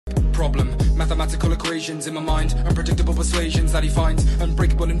problem. Mathematical equations in my mind, unpredictable persuasions that he finds,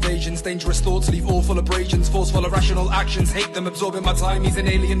 unbreakable invasions, dangerous thoughts leave all full abrasions, forceful irrational actions, hate them, absorbing my time. He's an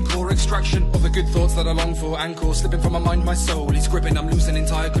alien core extraction of the good thoughts that I long for, anchor slipping from my mind, my soul. He's gripping, I'm losing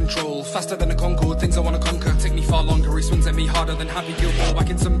entire control, faster than a Concorde, things I wanna conquer take me far longer. He swings at me harder than Happy Gilmore,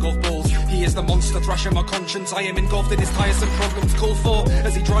 whacking some golf balls. He is the monster thrashing my conscience. I am engulfed in his tiresome problems, call for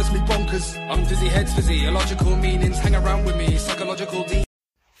as he drives me bonkers. I'm dizzy heads, physiological meanings hang around with me, psychological demons.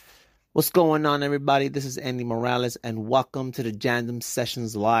 What's going on, everybody? This is Andy Morales, and welcome to the Jandom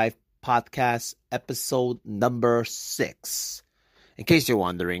Sessions Live podcast, episode number 6. In case you're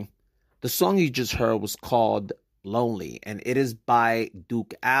wondering, the song you just heard was called Lonely, and it is by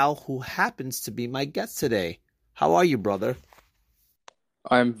Duke Al, who happens to be my guest today. How are you, brother?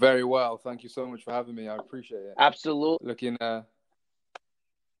 I'm very well. Thank you so much for having me. I appreciate it. Absolutely.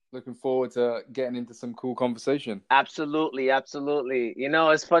 Looking forward to getting into some cool conversation. Absolutely. You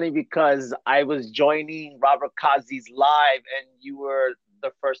know, it's funny because I was joining Robert Kazi's live and you were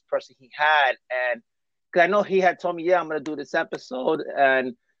the first person he had. And because I know he had told me, yeah, I'm going to do this episode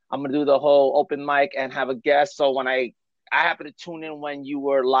and I'm going to do the whole open mic and have a guest. So when I happened to tune in when you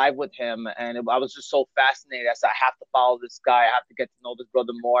were live with him, and I was just so fascinated. I said, I have to follow this guy. I have to get to know this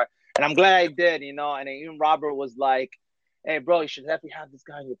brother more. And I'm glad I did, you know. And even Robert was like, hey, bro, you should definitely have this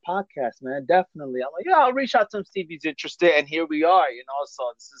guy on your podcast, man. Definitely. I'm like, yeah, I'll reach out to him, see if he's interested. And here we are, you know. So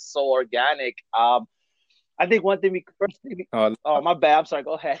this is so organic. I think one thing my bad. I'm sorry.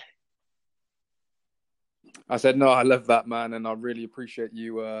 Go ahead. I said, no, I love that, man. And I really appreciate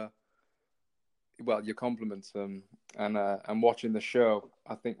you, your compliments and watching the show.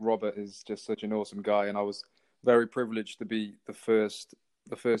 I think Robert is just such an awesome guy. And I was very privileged to be the first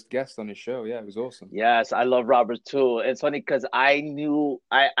guest on his show. Yeah, it was awesome. Yes, I love Robert too. It's funny because I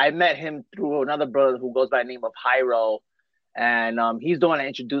met him through another brother who goes by the name of Hyro, and he's the one that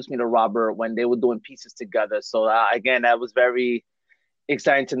introduced me to Robert when they were doing pieces together. So again, that was very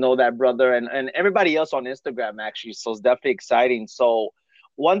exciting to know that brother and everybody else on Instagram actually. So it's definitely exciting. So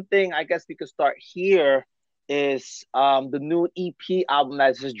one thing I guess we could start here is the new EP album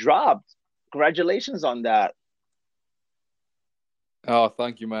that just dropped. Congratulations on that. Oh,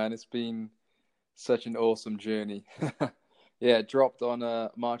 thank you, man. It's been such an awesome journey. Yeah, it dropped on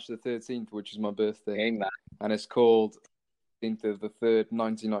March the 13th, which is my birthday. Amen. And it's called 13th of the 3rd,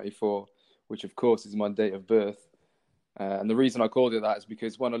 1994, which, of course, is my date of birth. And the reason I called it that is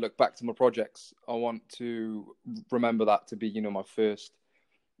because when I look back to my projects, I want to remember that to be, you know, my first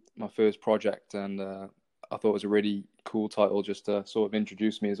project. And I thought it was a really cool title just to sort of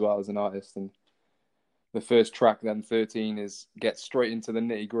introduce me as well as an artist. And the first track, then 13, gets straight into the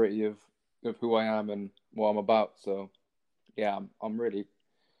nitty gritty of who I am and what I'm about. So, yeah, I'm really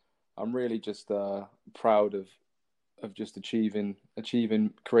just proud of just achieving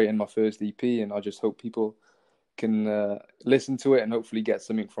creating my first EP, and I just hope people can listen to it and hopefully get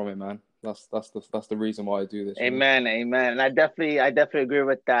something from it, man. That's the reason why I do this. Amen, you know? Amen. And I definitely agree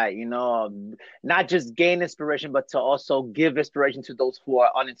with that. You know, not just gain inspiration, but to also give inspiration to those who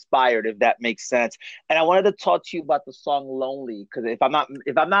are uninspired, if that makes sense. And I wanted to talk to you about the song "Lonely" because if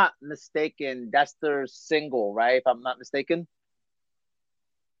I'm not mistaken, that's their single, right? If I'm not mistaken.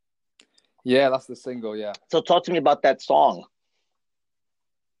 Yeah, that's the single. Yeah. So talk to me about that song.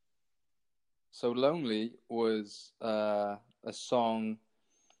 So "Lonely" was a song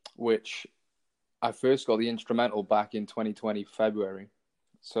which I first got the instrumental back in 2020 February.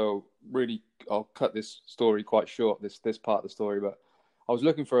 So really, I'll cut this story quite short, this part of the story, but I was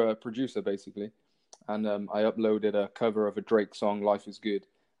looking for a producer basically, and I uploaded a cover of a Drake song, Life is Good,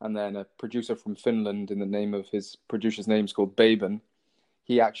 and then a producer from Finland, in the name of his producer's name is called Baben.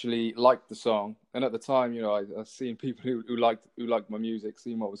 He actually liked the song, and at the time, you know, I was seeing people who liked my music,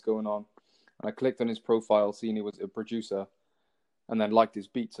 seeing what was going on, and I clicked on his profile, seeing he was a producer, and then liked his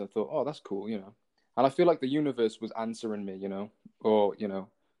beats. I thought, oh, that's cool, you know. And I feel like the universe was answering me, you know, or, you know,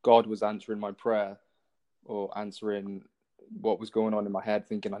 God was answering my prayer or answering what was going on in my head,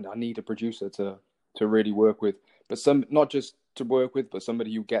 thinking I need a producer to really work with, but not just to work with, but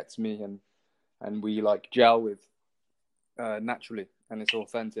somebody who gets me and we like gel with naturally, and it's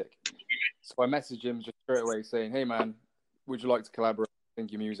authentic. So I messaged him just straight away saying, hey man, would you like to collaborate? I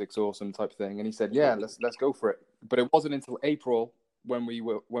think your music's awesome, type thing. And he said, yeah, let's go for it. But it wasn't until April when we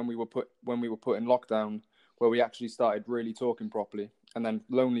were put in lockdown where we actually started really talking properly. And then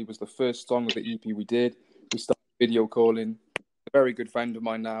 "Lonely" was the first song of the EP we did. We started video calling. A very good friend of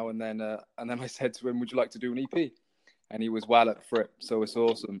mine now, and then I said to him, would you like to do an EP? And he was well up for it. So it's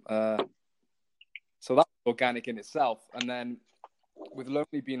awesome. So that's organic in itself. And then with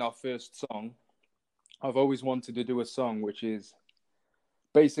 "Lonely" being our first song, I've always wanted to do a song which is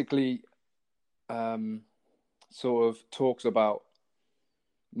basically sort of talks about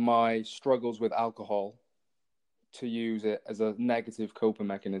my struggles with alcohol, to use it as a negative coping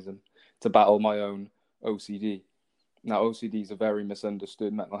mechanism to battle my own OCD. Now, OCD is a very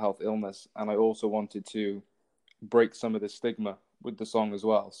misunderstood mental health illness, and I also wanted to break some of the stigma with the song as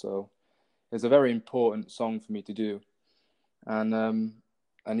well. So it's a very important song for me to do. And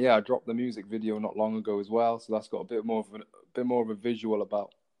yeah, I dropped the music video not long ago as well, so that's got a bit more of a visual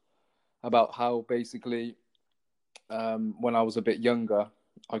about how basically when I was a bit younger,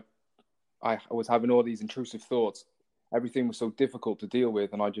 I was having all these intrusive thoughts. Everything was so difficult to deal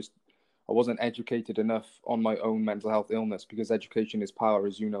with, and I wasn't educated enough on my own mental health illness, because education is power,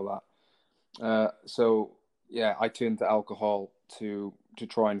 as you know that. So yeah, I turned to alcohol to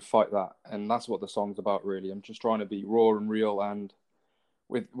try and fight that, and that's what the song's about, really. I'm just trying to be raw and real, and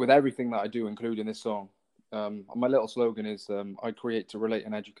with everything that I do, including this song. My little slogan is I create to relate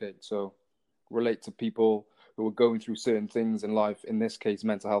and educate. So relate to people who are going through certain things in life, in this case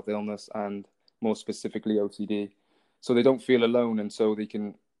mental health illness, and more specifically OCD, so they don't feel alone, and so they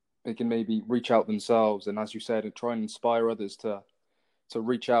can maybe reach out themselves, and as you said, try and inspire others to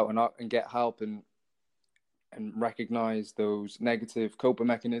reach out and get help, and recognize those negative coping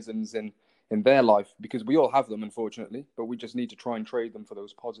mechanisms in their life, because we all have them, unfortunately, but we just need to try and trade them for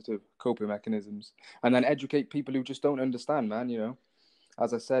those positive coping mechanisms, and then educate people who just don't understand, man. You know,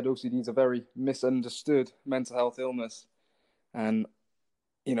 as I said, OCD is a very misunderstood mental health illness, and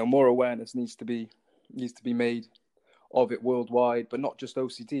you know, more awareness needs to be made of it worldwide, but not just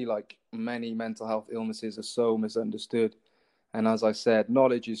OCD. Like, many mental health illnesses are so misunderstood, and as I said,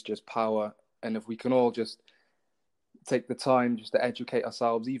 knowledge is just power, and if we can all just take the time just to educate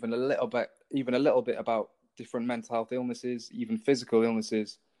ourselves even a little bit about different mental health illnesses, even physical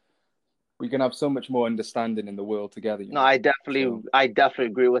illnesses, we can have so much more understanding in the world together. You know? No, I definitely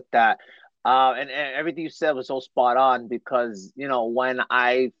agree with that. And everything you said was so spot on, because, you know, when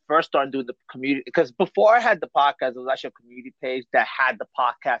I first started doing the community, because before I had the podcast, it was actually a community page that had the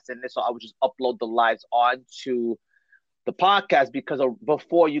podcast in it. So I would just upload the lives onto the podcast, because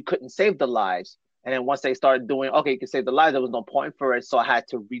before you couldn't save the lives. And then once they started doing, okay, you can save the lives, there was no point for it. So I had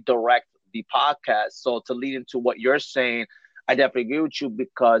to redirect the podcast. So to lead into what you're saying, I definitely agree with you,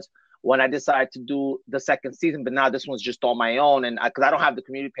 because when I decided to do the second season, but now this one's just on my own, and because I don't have the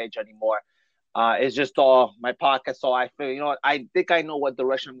community page anymore, it's just all my podcast. So I feel, you know what, I think I know what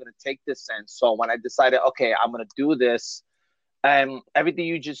direction I'm going to take this in. So when I decided, okay, I'm going to do this, and everything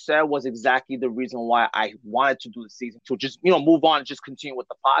you just said was exactly the reason why I wanted to do the season 2. Just, you know, move on, just continue with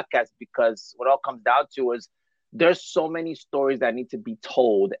the podcast, because what it all comes down to is there's so many stories that need to be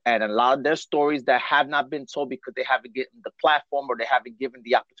told, and a lot of their stories that have not been told because they haven't given the platform, or they haven't given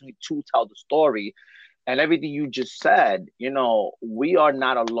the opportunity to tell the story. And everything you just said, you know, we are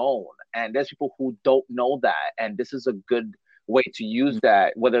not alone, and there's people who don't know that, and this is a good way to use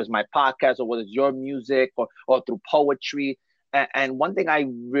that, whether it's my podcast or whether it's your music or through poetry. And one thing I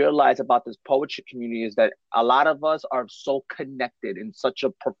realized about this poetry community is that a lot of us are so connected in such a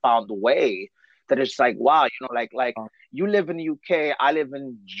profound way that it's like, wow, you know, like you live in the UK, I live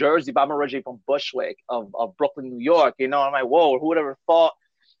in Jersey, but I'm originally from Bushwick of Brooklyn, New York. You know, I'm like, whoa, who would ever thought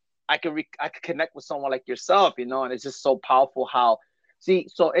I could connect with someone like yourself, you know? And it's just so powerful how, see,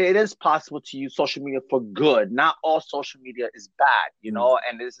 so it is possible to use social media for good. Not all social media is bad, you know,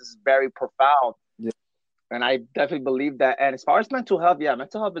 and this is very profound. Yeah. And I definitely believe that. And as far as mental health, yeah,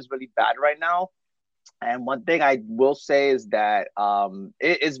 mental health is really bad right now. And one thing I will say is that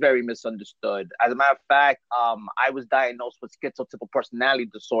it is very misunderstood. As a matter of fact, I was diagnosed with schizotypal personality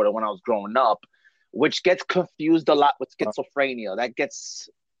disorder when I was growing up, which gets confused a lot with schizophrenia. That gets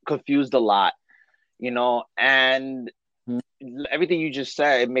confused a lot, you know, and everything you just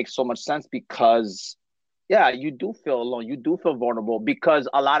said, it makes so much sense, because yeah, you do feel alone. You do feel vulnerable, because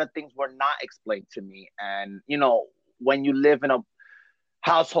a lot of things were not explained to me. And, you know, when you live in a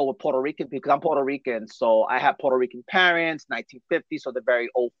household with Puerto Rican, because I'm Puerto Rican, so I have Puerto Rican parents, 1950, so they're very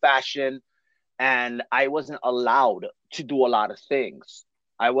old fashioned. And I wasn't allowed to do a lot of things.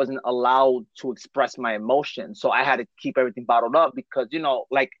 I wasn't allowed to express my emotions. So I had to keep everything bottled up, because, you know,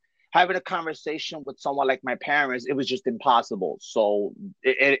 like having a conversation with someone like my parents, it was just impossible. So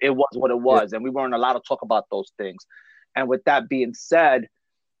it was what it was. Yeah. And we weren't allowed to talk about those things. And with that being said,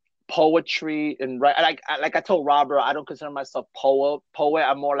 poetry and like I told Robert, I don't consider myself poet.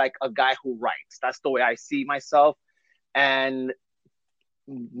 I'm more like a guy who writes. That's the way I see myself. And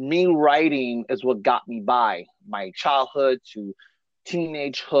me writing is what got me by my childhood to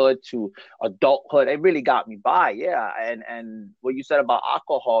teenagehood to adulthood. It really got me by. Yeah. And what you said about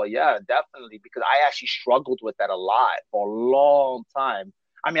alcohol, yeah, definitely, because I actually struggled with that a lot for a long time.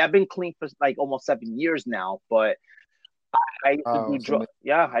 I mean, I've been clean for like almost 7 years now, but I used to Oh, do so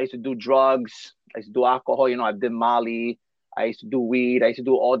yeah, I used to do drugs. I used to do alcohol. You know, I did Molly. I used to do weed. I used to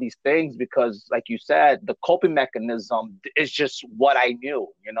do all these things because, like you said, the coping mechanism is just what I knew.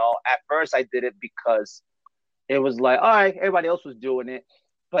 You know, at first I did it because it was like, all right, everybody else was doing it,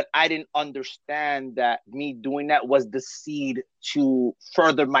 but I didn't understand that me doing that was the seed to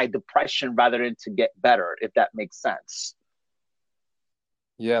further my depression rather than to get better, if that makes sense.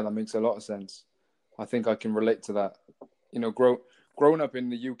 yeah, that makes a lot of sense. I think I can relate to that. You know, growing up in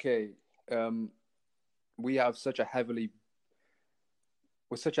the UK, we have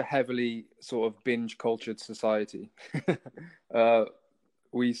we're such a heavily sort of binge cultured society. uh,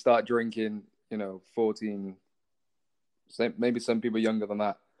 we start drinking, 14, maybe some people younger than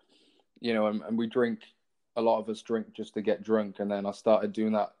that, and we drink, a lot of us drink just to get drunk. And then I started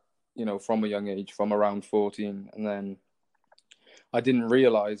doing that, from a young age, from around 14. And then I didn't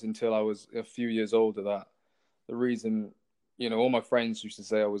realize until I was a few years older that the reason, all my friends used to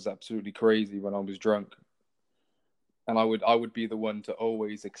say I was absolutely crazy when I was drunk. And I would be the one to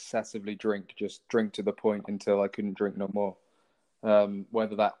always excessively drink, just drink to the point until I couldn't drink no more.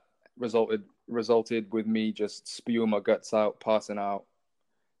 Whether that resulted with me just spewing my guts out, passing out,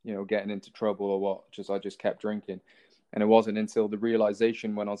 getting into trouble or what, I just kept drinking. And it wasn't until the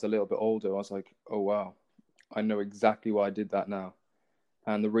realization when I was a little bit older, I was like, oh wow, I know exactly why I did that now.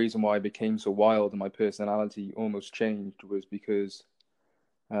 And the reason why I became so wild and my personality almost changed was because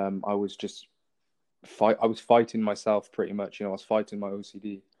I was just I was fighting myself pretty much. I was fighting my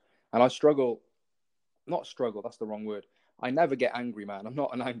OCD, and not struggle. That's the wrong word. I never get angry, man. I'm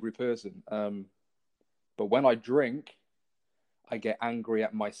not an angry person. But when I drink, I get angry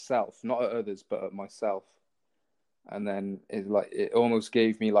at myself, not at others, but at myself. And then it almost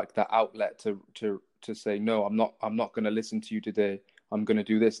gave me like that outlet to say, no, I'm not going to listen to you today. I'm going to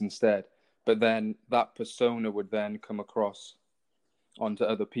do this instead. But then that persona would then come across onto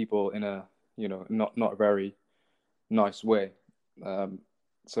other people in a, not a very nice way.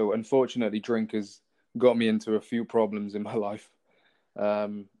 So unfortunately, drink has got me into a few problems in my life.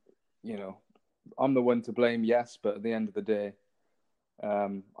 I'm the one to blame, yes, but at the end of the day,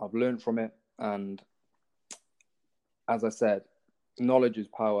 I've learned from it. And as I said, knowledge is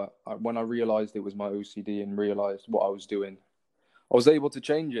power. When I realized it was my OCD and realized what I was doing, I was able to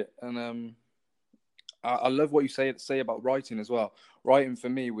change it. And I love what you say about writing as well. Writing for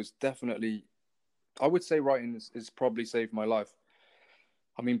me was definitely, I would say writing is probably saved my life.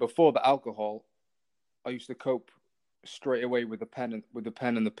 I mean, before the alcohol, I used to cope straight away with the pen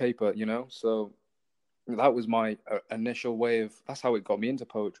and the paper, So that was my initial way of. That's how it got me into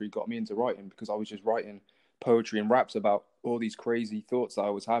poetry, got me into writing, because I was just writing poetry and raps about all these crazy thoughts that I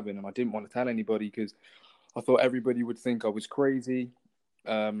was having, and I didn't want to tell anybody because I thought everybody would think I was crazy.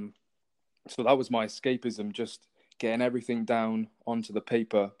 So that was my escapism, just getting everything down onto the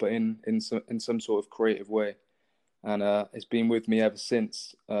paper, but in some sort of creative way. And it's been with me ever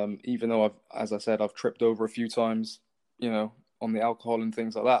since. Even though as I said, I've tripped over a few times, on the alcohol and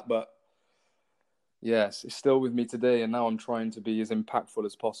things like that. But yes, it's still with me today. And now I'm trying to be as impactful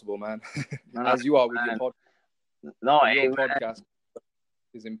as possible, man. As you are with your podcast. No, your podcast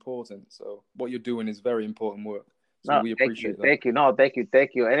is important. So what you're doing is very important work. So no, we appreciate that. thank you. No, thank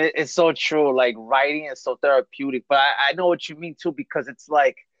you. And it's so true. Like writing is so therapeutic. But I know what you mean too, because it's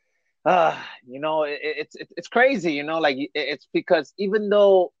like, it's crazy. Like it's because even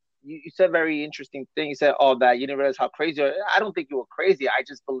though you said very interesting thing, you said, oh, that you didn't realize how crazy. I don't think you were crazy. I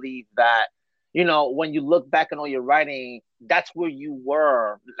just believe that, when you look back on all your writing, that's where you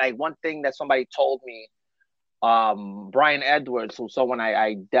were. Like one thing that somebody told me, Brian Edwards, who's someone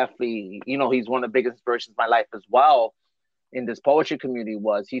I definitely, he's one of the biggest inspirations in my life as well in this poetry community,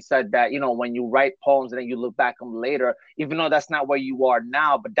 was he said that, when you write poems and then you look back on them later, even though that's not where you are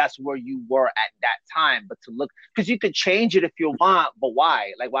now, but that's where you were at that time. But to look, because you could change it if you want, but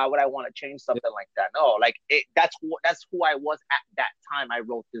why? Like, why would I want to change something like that? No, like that's who I was at that time I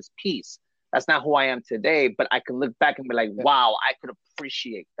wrote this piece. That's not who I am today, but I can look back and be like, wow, I could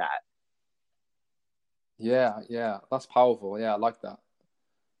appreciate that. Yeah, that's powerful. Yeah, I like that.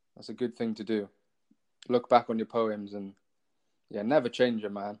 That's a good thing to do. Look back on your poems and never change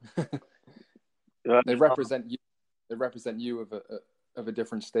them, man. They represent you. They represent you of a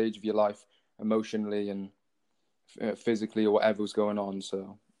different stage of your life, emotionally and physically, or whatever's going on.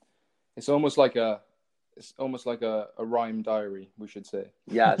 So it's almost like a rhyme diary, we should say.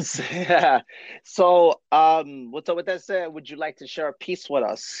 Yes. Yeah. So, with that said, would you like to share a piece with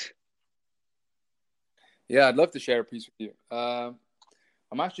us? Yeah, I'd love to share a piece with you.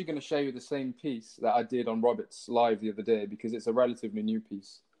 I'm actually going to show you the same piece that I did on Robert's live the other day because it's a relatively new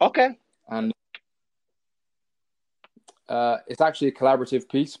piece. Okay. And it's actually a collaborative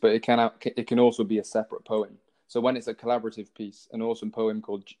piece, but it can also be a separate poem. So when it's a collaborative piece, an awesome poet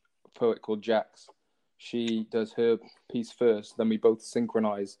called Jax, she does her piece first, then we both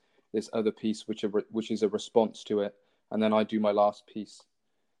synchronize this other piece, which is a response to it, and then I do my last piece,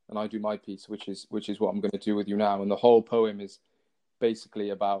 and I do my piece, which is what I'm going to do with you now. And the whole poem is basically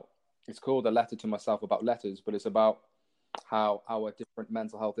about, it's called A Letter to Myself About Letters, but it's about how our different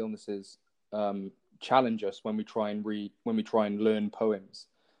mental health illnesses challenge us when we try and learn poems.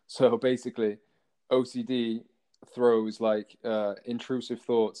 So basically, OCD throws like intrusive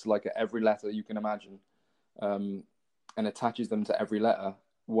thoughts like at every letter you can imagine, and attaches them to every letter.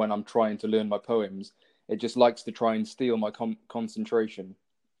 When I'm trying to learn my poems, it just likes to try and steal my concentration,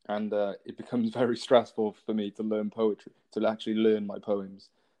 and it becomes very stressful for me to learn poetry, to actually learn my poems.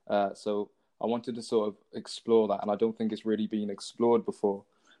 So I wanted to sort of explore that, and I don't think it's really been explored before,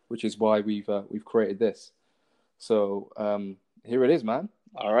 which is why we've created this. So here it is, man.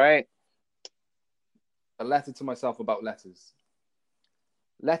 All right. A letter to myself about letters.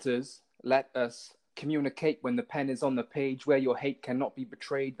 Letters let us communicate when the pen is on the page where your hate cannot be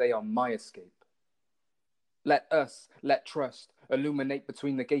betrayed. They are my escape. Let trust illuminate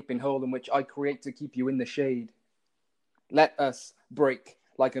between the gaping hole in which I create to keep you in the shade. Let us break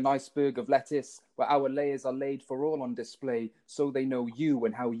like an iceberg of lettuce where our layers are laid for all on display so they know you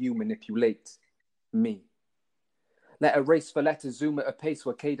and how you manipulate me. Let a race for letters zoom at a pace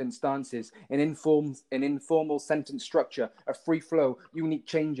where cadence dances, an informal sentence structure, a free flow, unique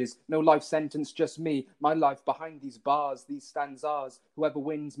changes, no life sentence, just me, my life behind these bars, these stanzas. Whoever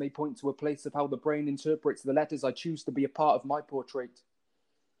wins may point to a place of how the brain interprets the letters I choose to be a part of my portrait.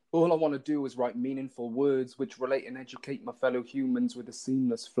 All I want to do is write meaningful words which relate and educate my fellow humans with a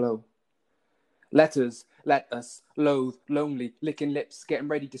seamless flow. Letters let us loathe, lonely, licking lips, getting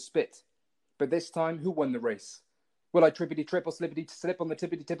ready to spit. But this time, who won the race? Will I trippity trip or slippity slip on the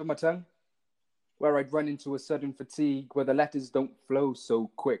tippity tip of my tongue? Where I'd run into a sudden fatigue, where the letters don't flow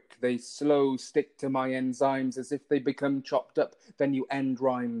so quick. They slow stick to my enzymes as if they become chopped up, then you end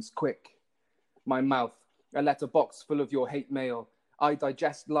rhymes quick. My mouth, a letterbox full of your hate mail. I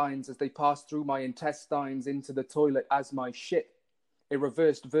digest lines as they pass through my intestines into the toilet as my shit. A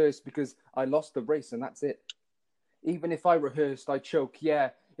reversed verse because I lost the race and that's it. Even if I rehearsed, I choke, yeah.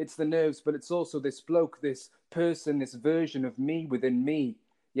 It's the nerves, but it's also this bloke, this person, this version of me within me.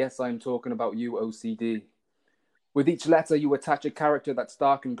 Yes, I'm talking about you, OCD. With each letter, you attach a character that's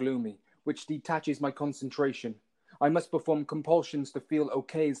dark and gloomy, which detaches my concentration. I must perform compulsions to feel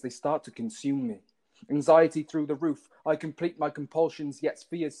okay as they start to consume me. Anxiety through the roof. I complete my compulsions, yet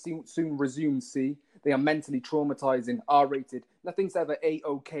fears soon resume, see? They are mentally traumatizing, R-rated. Nothing's ever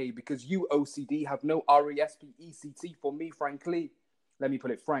A-OK because you, OCD, have no R-E-S-P-E-C-T for me, frankly. Let me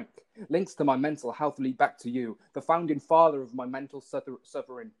put it frank. Links to my mental health lead back to you, the founding father of my mental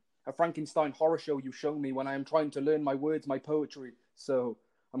suffering. A Frankenstein horror show you show me when I am trying to learn my words, my poetry. So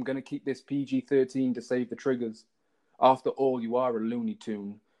I'm going to keep this PG-13 to save the triggers. After all, you are a Looney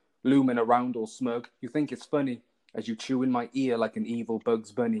Tune. Looming around all smug, you think it's funny as you chew in my ear like an evil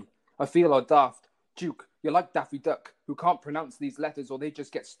Bugs Bunny. I feel all daft. Duke, you're like Daffy Duck, who can't pronounce these letters or they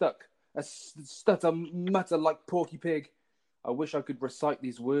just get stuck. A stutter mutter like Porky Pig. I wish I could recite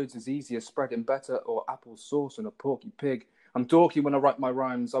these words as easy as spreading butter or apple sauce on a porky pig. I'm dorky when I write my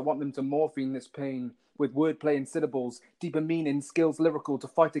rhymes. I want them to morphine this pain with wordplay and syllables, deeper meaning, skills lyrical to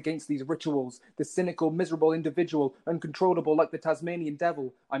fight against these rituals. The cynical, miserable individual, uncontrollable like the Tasmanian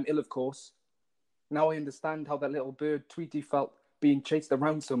devil. I'm ill, of course. Now I understand how that little bird Tweety felt being chased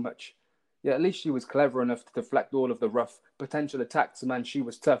around so much. Yet at least she was clever enough to deflect all of the rough potential attacks, man, she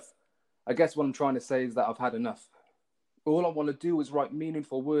was tough. I guess what I'm trying to say is that I've had enough. All I want to do is write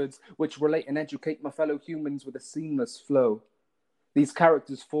meaningful words which relate and educate my fellow humans with a seamless flow. These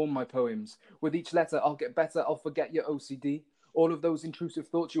characters form my poems. With each letter, I'll get better, I'll forget your OCD. All of those intrusive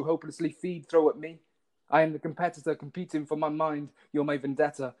thoughts you hopelessly feed, throw at me. I am the competitor competing for my mind. You're my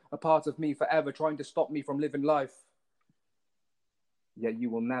vendetta, a part of me forever trying to stop me from living life. Yet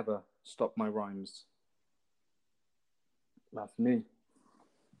you will never stop my rhymes. That's me.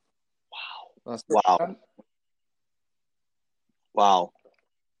 Wow. That's wow. Wow.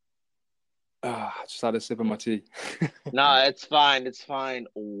 I just had a sip of my tea. No, it's fine. It's fine.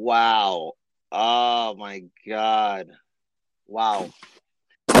 Wow. Oh my God. Wow.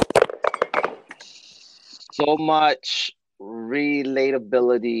 So much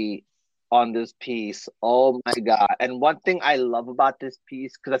relatability on this piece. Oh my God. And one thing I love about this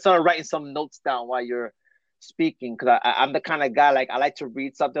piece, because I started writing some notes down while you're speaking, because I'm the kind of guy, like, I like to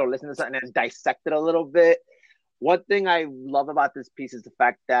read something or listen to something and dissect it a little bit. One thing I love about this piece is the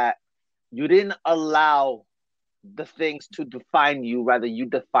fact that you didn't allow the things to define you, rather you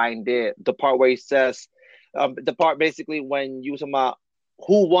defined it. The part where he says, the part basically when you talking about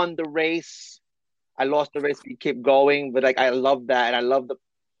who won the race. I lost the race, we keep going. But like, I love that. And I love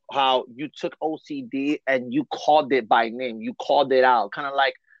how you took OCD and you called it by name. You called it out. Kind of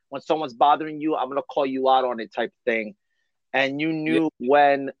like when someone's bothering you, I'm going to call you out on it type thing. And you knew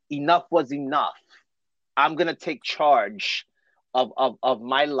when enough was enough. I'm going to take charge of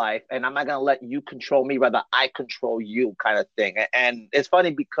my life, and I'm not going to let you control me, rather I control you, kind of thing. And it's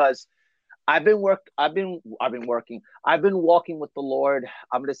funny because I've been walking with the Lord,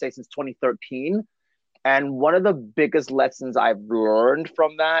 I'm going to say, since 2013. And one of the biggest lessons I've learned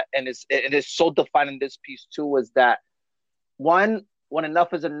from that, and it is so defined in this piece too, is that one, when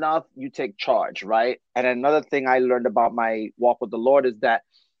enough is enough, you take charge, right? And another thing I learned about my walk with the Lord is that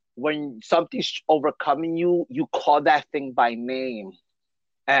when something's overcoming you, you call that thing by name.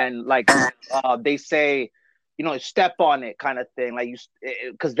 And like they say, step on it, kind of thing. Like,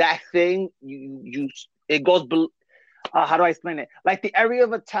 because that thing, it goes how do I explain it? Like, the area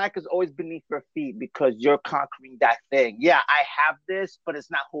of attack is always beneath your feet because you're conquering that thing. Yeah, I have this, but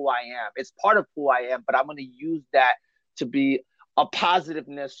it's not who I am. It's part of who I am, but I'm going to use that to be a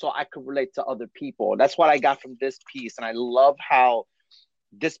positiveness so I can relate to other people. That's what I got from this piece. And I love how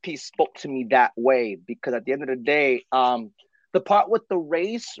this piece spoke to me that way, because at the end of the day, the part with the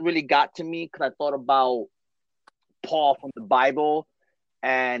race really got to me, because I thought about Paul from the Bible,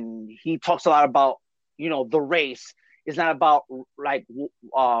 and he talks a lot about, the race. It's not about, like,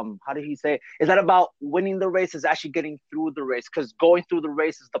 how did he say? It's not about winning the race. It's actually getting through the race, because going through the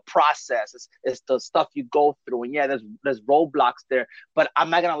race is the process. It's the stuff you go through. And yeah, there's roadblocks there, but I'm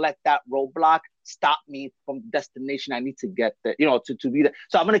not going to let that roadblock stop me from the destination I need to get there, to be there.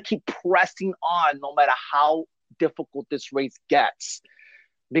 So I'm going to keep pressing on no matter how difficult this race gets.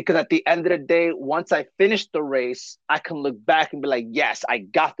 Because at the end of the day, once I finish the race, I can look back and be like, yes, I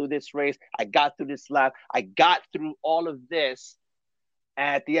got through this race. I got through this lap. I got through all of this.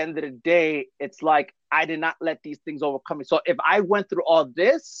 And at the end of the day, it's like, I did not let these things overcome me. So if I went through all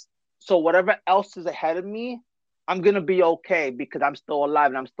this, so whatever else is ahead of me, I'm going to be okay, because I'm still alive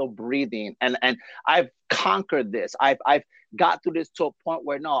and I'm still breathing. And I've conquered this. I've got through this to a point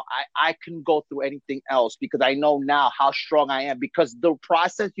where, no, I can go through anything else, because I know now how strong I am, because the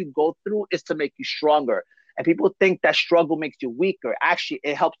process you go through is to make you stronger. And people think that struggle makes you weaker. Actually,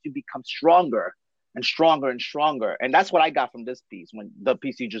 it helps you become stronger and stronger and stronger. And that's what I got from this piece, when the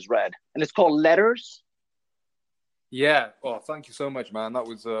piece you just read. And it's called Letters. Yeah. Oh, thank you so much, man. That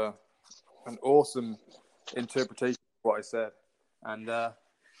was an awesome interpretation of what I said. And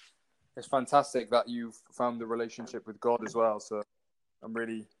it's fantastic that you've found the relationship with God as well. So I'm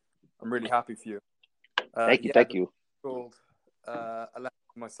really happy for you. Thank you. Thank you. Called A Letter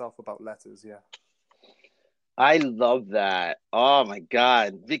to Myself About Letters. Yeah. I love that. Oh my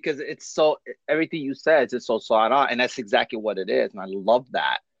God. Because everything you said is so spot on. And that's exactly what it is. And I love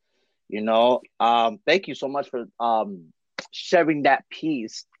that. Thank you so much for sharing that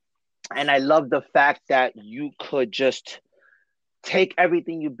piece. And I love the fact that you could just take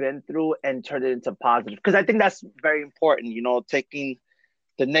everything you've been through and turn it into positive. Because I think that's very important, taking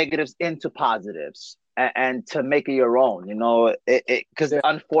the negatives into positives and to make it your own, because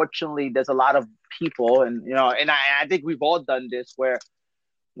unfortunately there's a lot of people, and, and I think we've all done this, where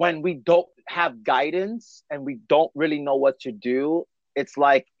when we don't have guidance and we don't really know what to do, it's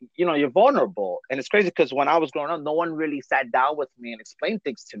like, you're vulnerable. And it's crazy because when I was growing up, no one really sat down with me and explained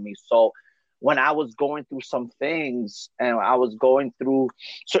things to me. So when I was going through some things and I was going through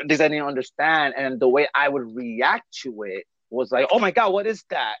certain things I didn't understand, and the way I would react to it was like, oh my God, what is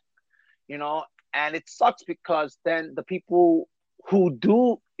that? And it sucks, because then the people who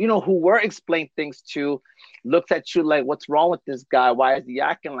do, who were explained things to, looked at you like, what's wrong with this guy? Why is he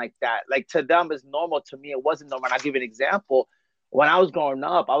acting like that? Like, to them it's normal. To me, it wasn't normal. And I'll give you an example. When I was growing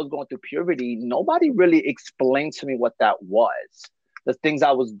up, I was going through puberty. Nobody really explained to me what that was. The things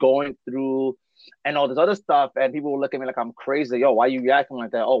I was going through and all this other stuff. And people would look at me like I'm crazy. Yo, why are you acting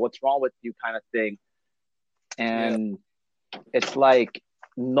like that? Oh, what's wrong with you, kind of thing. And it's like,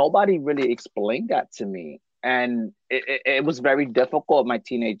 nobody really explained that to me. And it was very difficult in my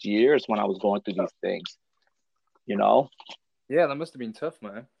teenage years when I was going through these things, Yeah, that must have been tough,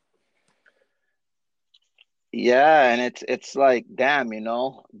 man. Yeah, and it's like, damn,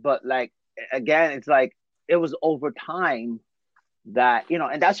 but like, again, it's like, it was over time that,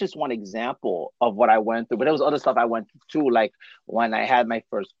 and that's just one example of what I went through, but there was other stuff I went through too. Like when I had my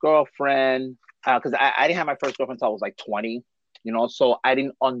first girlfriend, because I didn't have my first girlfriend until I was like 20, so I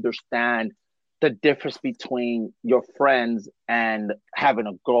didn't understand the difference between your friends and having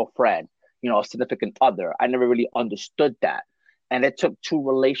a girlfriend, a significant other. I never really understood that. And it took two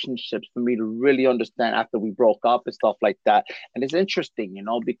relationships for me to really understand after we broke up and stuff like that. And it's interesting,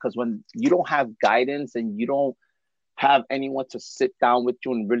 because when you don't have guidance and you don't have anyone to sit down with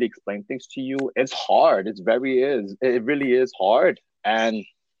you and really explain things to you, it's hard. It really is hard. And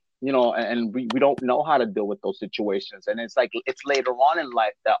and we don't know how to deal with those situations. And it's like, it's later on in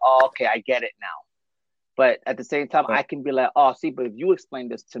life that, oh, okay, I get it now. But at the same time, I can be like, oh, see, but if you explain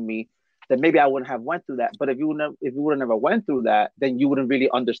this to me, then maybe I wouldn't have went through that. But if you would have never went through that, then you wouldn't really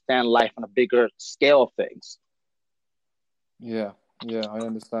understand life on a bigger scale of things. Yeah, I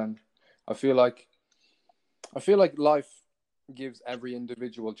understand. I feel like life gives every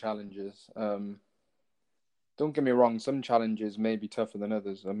individual challenges. Don't get me wrong, some challenges may be tougher than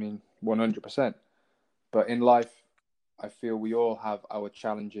others. I mean, 100%. But in life, I feel we all have our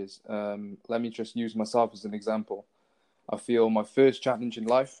challenges. Let me just use myself as an example. I feel my first challenge in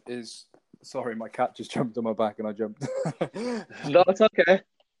life is... Sorry, my cat just jumped on my back and I jumped. No, it's okay.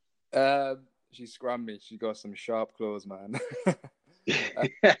 She scrammed me. She got some sharp claws, man.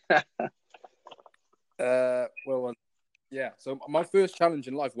 Well, yeah. So my first challenge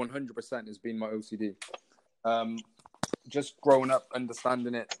in life, 100%, has been my OCD. Just growing up,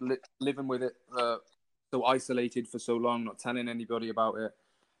 understanding it, living with it, so isolated for so long, not telling anybody about it,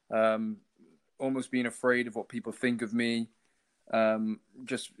 almost being afraid of what people think of me,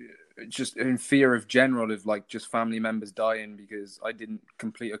 just in fear of just family members dying because I didn't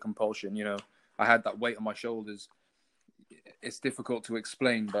complete a compulsion. I had that weight on my shoulders. It's difficult to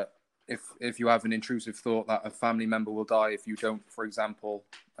explain, but if you have an intrusive thought that a family member will die if you don't, for example,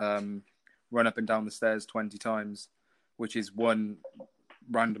 run up and down the stairs 20 times, which is one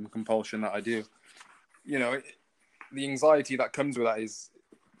random compulsion that I do, the anxiety that comes with that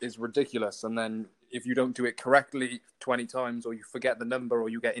is ridiculous. And then if you don't do it correctly 20 times, or you forget the number, or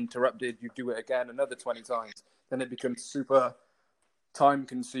you get interrupted, you do it again another 20 times, then it becomes super time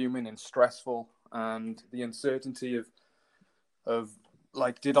consuming and stressful. And the uncertainty of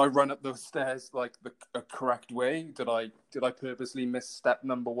like, did I run up those stairs like a correct way? Did I purposely miss step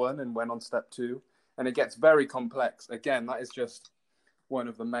number 1 and went on step 2? And it gets very complex. Again, that is just one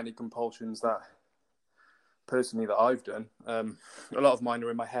of the many compulsions that personally that I've done. A lot of mine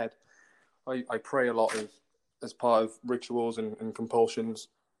are in my head. I pray a lot as part of rituals and compulsions,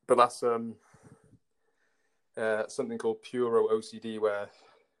 but that's something called puro OCD, where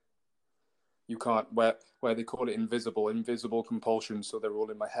you can't, where they call it invisible compulsions, so they're all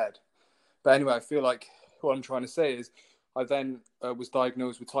in my head. But anyway, I feel like what I'm trying to say is I then was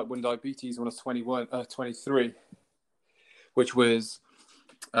diagnosed with type 1 diabetes when I was 23, which was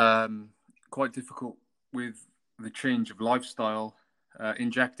quite difficult with the change of lifestyle,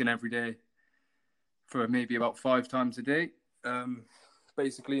 injecting every day for maybe about 5 times a day,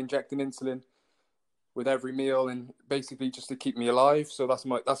 basically injecting insulin with every meal, and basically just to keep me alive. So that's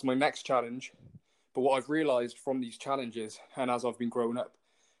my next challenge. But what I've realized from these challenges, and as I've been growing up,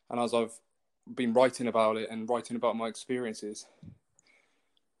 and as I've been writing about it and writing about my experiences,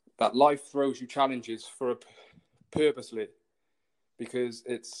 that life throws you challenges purposely, because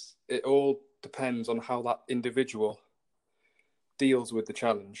it all depends on how that individual deals with the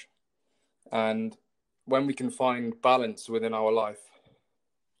challenge. And when we can find balance within our life,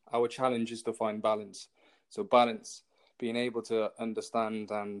 our challenge is to find balance. So balance, being able to understand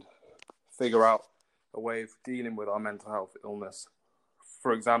and figure out a way of dealing with our mental health illness.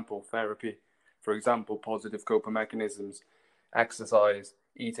 For example, therapy. For example, positive coping mechanisms, exercise,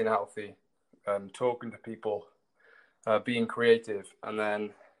 eating healthy, talking to people, being creative. And then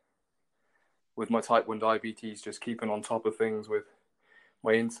with my type 1 diabetes, just keeping on top of things with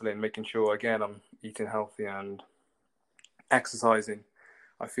my insulin, making sure, again, I'm eating healthy and exercising.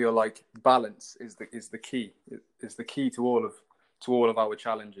 I feel like balance is the key. It's the key to all of our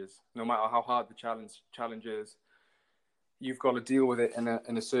challenges. No matter how hard the challenge is, you've got to deal with it in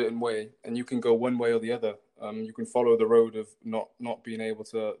a certain way, and you can go one way or the other. You can follow the road of not being able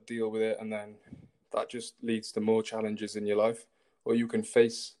to deal with it, and then that just leads to more challenges in your life. Or you can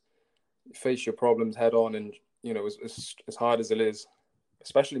face your problems head on, and as hard as it is,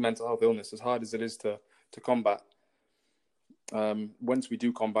 especially mental health illness, as hard as it is to combat. Once we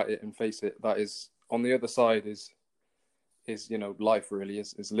do combat it and face it, that is on the other side is life really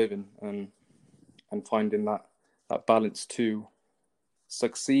is living and finding that balance to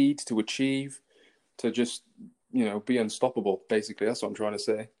succeed, to achieve, to just be unstoppable. Basically, that's what I'm trying to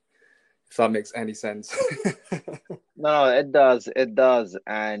say. If that makes any sense. No, it does. It does.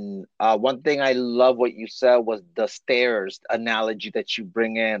 And one thing I love what you said was the stairs analogy that you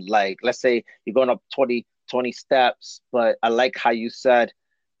bring in. Like, let's say you're going up 20 steps, but I like how you said,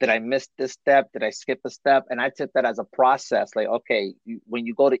 did I miss this step? Did I skip a step? And I took that as a process. Like, okay, when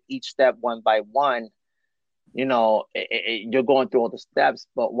you go to each step one by one, you're going through all the steps.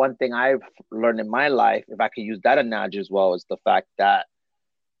 But one thing I've learned in my life, if I could use that analogy as well, is the fact that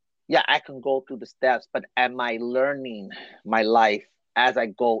yeah, I can go through the steps, but am I learning my life as I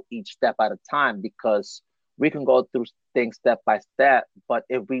go each step at a time? Because we can go through things step by step, but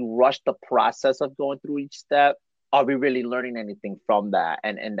if we rush the process of going through each step, are we really learning anything from that?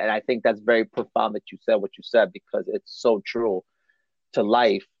 And I think that's very profound that you said what you said because it's so true to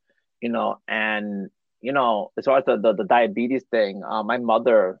life, and as far as the diabetes thing, my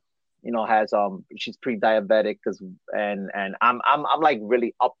mother, has she's pre-diabetic because and I'm like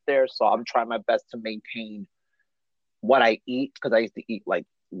really up there, so I'm trying my best to maintain what I eat because I used to eat like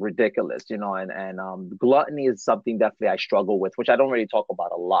ridiculous, and gluttony is something definitely I struggle with, which I don't really talk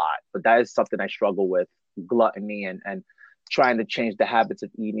about a lot, but that is something I struggle with, gluttony and trying to change the habits of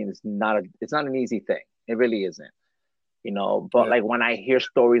eating is it's not an easy thing. It really isn't. But Yeah. like when I hear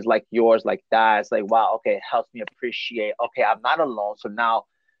stories like yours like that, it's like wow, okay, it helps me appreciate, okay, I'm not alone, so now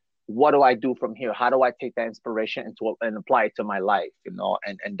what do I do from here? How do I take that inspiration and apply it to my life?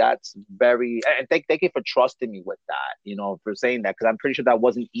 And that's very, and thank you for trusting me with that, for saying that, because I'm pretty sure that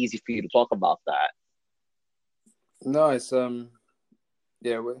wasn't easy for you to talk about that. No, it's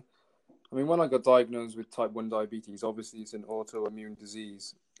yeah. I mean, when I got diagnosed with type 1 diabetes, obviously it's an autoimmune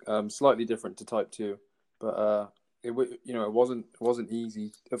disease, slightly different to type 2, but it wasn't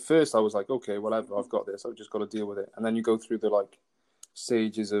easy. At first, I was like, okay, whatever, I've got this. I've just got to deal with it. And then you go through the like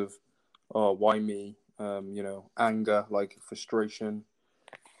stages of, oh, why me? Anger, like frustration,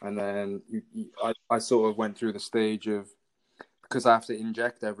 and then I sort of went through the stage of because I have to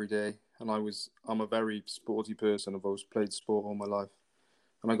inject every day, and I'm a very sporty person. I've always played sport all my life.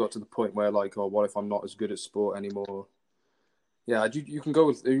 And I got to the point where, like, oh, what if I'm not as good at sport anymore? Yeah, you can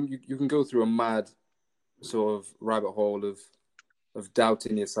you can go through a mad sort of rabbit hole of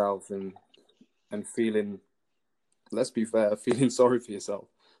doubting yourself and feeling, let's be fair, feeling sorry for yourself.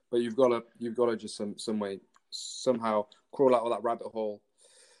 But you've got to just some way somehow crawl out of that rabbit hole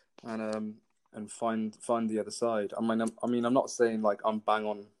and find the other side. I'm not saying like I'm bang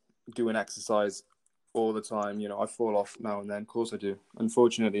on doing exercise all the time. I fall off now and then. Of course I do.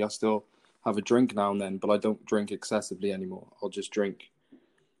 Unfortunately, I still have a drink now and then, but I don't drink excessively anymore. I'll just drink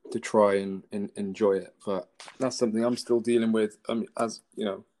to try and enjoy it. But that's something I'm still dealing with. As you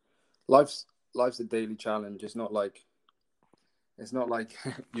know, life's a daily challenge. It's not like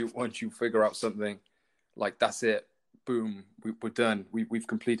you once you figure out something, like that's it. Boom, we're done. We've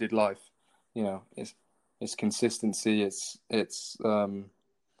completed life. It's consistency. It's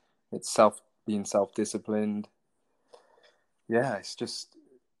being self-disciplined. Yeah, it's just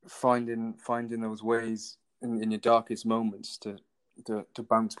finding those ways in your darkest moments to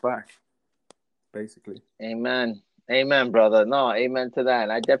bounce back, basically. Amen. Amen, brother. No, amen to that.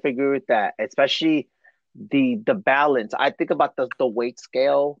 And I definitely agree with that. Especially the balance. I think about the weight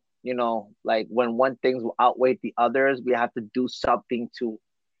scale, like when one thing will outweigh the others, we have to do something to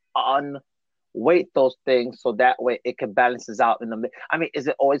unweight those things so that way it can balances out in the I mean, is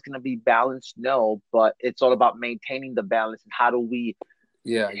it always gonna be balanced? No, but it's all about maintaining the balance and how do we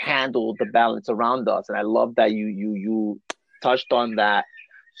Yeah, handle the balance around us. And I love that you touched on that.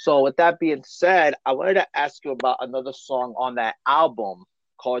 So with that being said, I wanted to ask you about another song on that album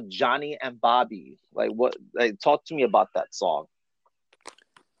called Johnny and Bobby. Talk to me about that song.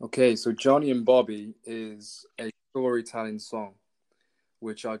 okay, so Johnny and Bobby is a storytelling song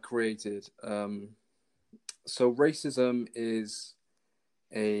which I created. So racism is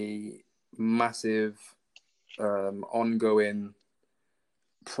a massive, ongoing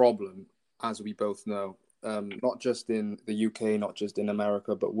problem, as we both know, not just in the UK, not just in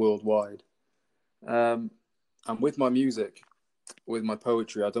America, but worldwide. And with my music, with my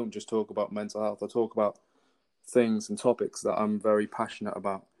poetry, I don't just talk about mental health. I talk about things and topics that I'm very passionate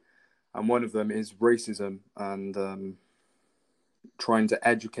about. And one of them is racism and trying to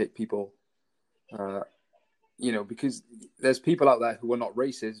educate people, because there's people out there who are not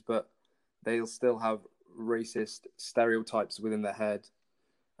racist, but they'll still have racist stereotypes within their head.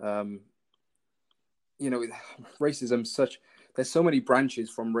 Racism there's so many branches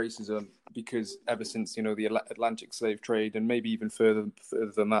from racism because ever since the Atlantic slave trade, and maybe even further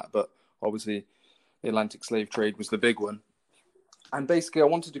than that, but obviously the Atlantic slave trade was the big one. And basically I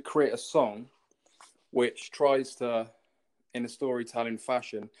wanted to create a song which tries to, in a storytelling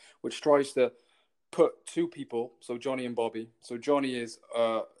fashion, which tries to put two people, so Johnny and Bobby. So Johnny is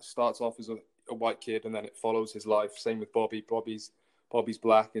starts off as a white kid, and then it follows his life. Same with Bobby. Bobby's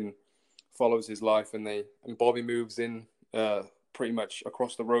black and follows his life, and Bobby moves in pretty much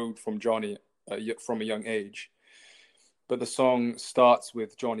across the road from Johnny from a young age. But the song starts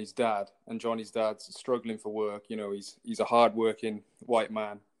with Johnny's dad, and Johnny's dad's struggling for work. You know, he's a hardworking white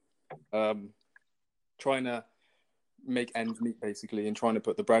man, trying to make ends meet, basically, and trying to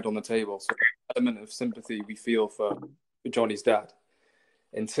put the bread on the table. So element of sympathy we feel for Johnny's dad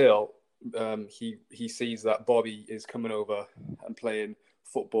until he sees that Bobby is coming over and playing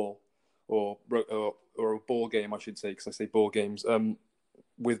football or a ball game, I should say, because I say ball games,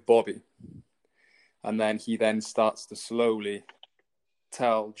 with Bobby. And then he then starts to slowly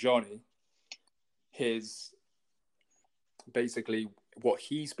tell Johnny basically what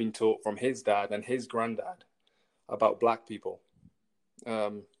he's been taught from his dad and his granddad about black people.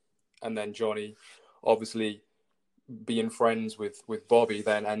 And then Johnny, obviously being friends with Bobby,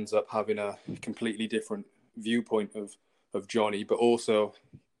 then ends up having a completely different viewpoint of Johnny, but also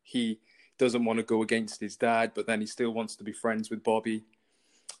he doesn't want to go against his dad, but then he still wants to be friends with Bobby.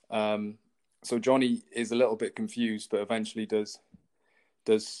 So Johnny is a little bit confused, but eventually does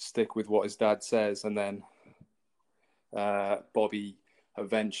stick with what his dad says, and then Bobby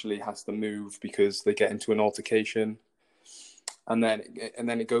eventually has to move because they get into an altercation, and then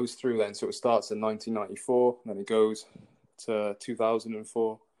it goes through. Then so it starts in 1994, then it goes to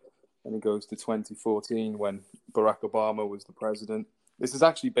 2004, then it goes to 2014 when Barack Obama was the president. This is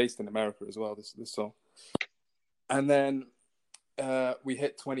actually based in America as well. This song, and then we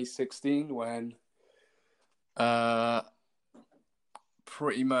hit 2016 when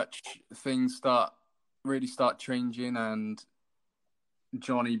pretty much things start changing, and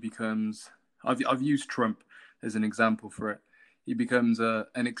Johnny becomes, I've used Trump as an example for it. He becomes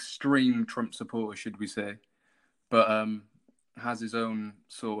an extreme Trump supporter, should we say, but has his own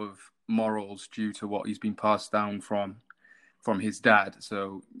sort of morals due to what he's been passed down from his dad.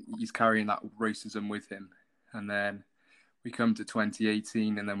 So he's carrying that racism with him. And then we come to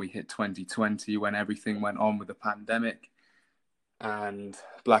 2018, and then we hit 2020 when everything went on with the pandemic and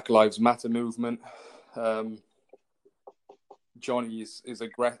Black Lives Matter movement. Johnny is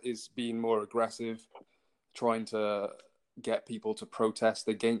being more aggressive, trying to get people to protest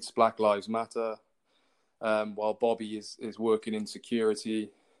against Black Lives Matter, while Bobby is working in security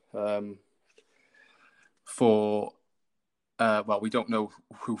for, we don't know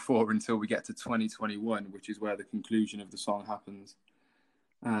who for until we get to 2021, which is where the conclusion of the song happens.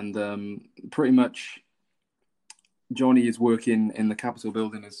 And pretty much Johnny is working in the Capitol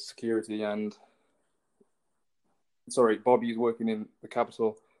building as security, Bobby is working in the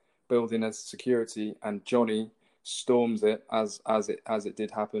Capitol building as security, and Johnny storms it as it did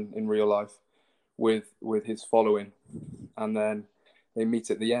happen in real life with his following, and then they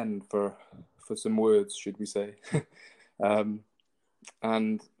meet at the end for some words, should we say,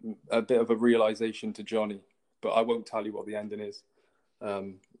 and a bit of a realization to Johnny, but I won't tell you what the ending is.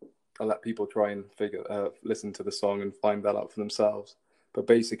 I'll let people try and listen to the song and find that out for themselves. But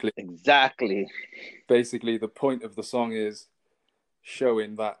basically, the point of the song is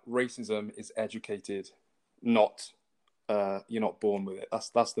showing that racism is educated, not you're not born with it.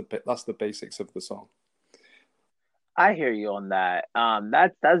 That's the basics of the song. I hear you on that.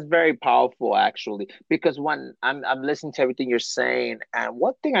 That's very powerful, actually, because when I'm listening to everything you're saying, and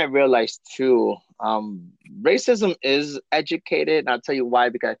one thing I realized too, racism is educated, and I'll tell you why.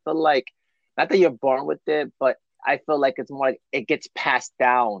 Because I feel like, not that you're born with it, but I feel like it's more like it gets passed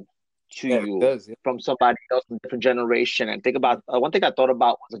down to you from somebody else from a different generation. And think about one thing I thought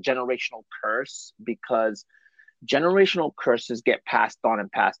about was a generational curse, because generational curses get passed on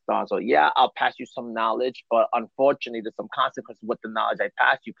and passed on. So yeah, I'll pass you some knowledge, but unfortunately there's some consequences with the knowledge I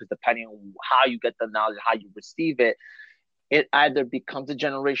pass you, because depending on how you get the knowledge, how you receive it, it either becomes a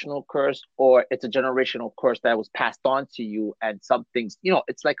generational curse or it's a generational curse that was passed on to you. And some things,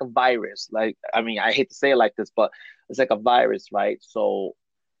 it's like a virus. Like, I mean, I hate to say it like this, but it's like a virus, right? So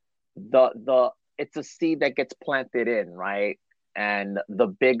it's a seed that gets planted in, right? And the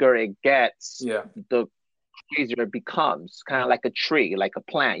bigger it gets, the crazier it becomes. Kind of like a tree, like a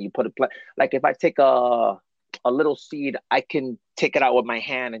plant. You put a plant, like if I take a little seed, I can take it out with my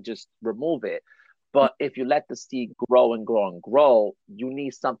hand and just remove it. But if you let the seed grow and grow and grow, you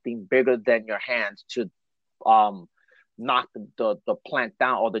need something bigger than your hands to knock the plant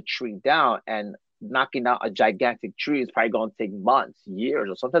down or the tree down. And knocking out a gigantic tree is probably going to take months, years,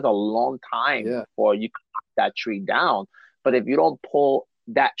 or sometimes a long time before you can knock that tree down. But if you don't pull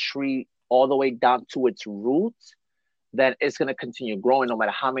that tree all the way down to its roots, then it's going to continue growing no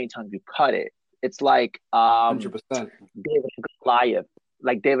matter how many times you cut it. It's like 100%. David and Goliath.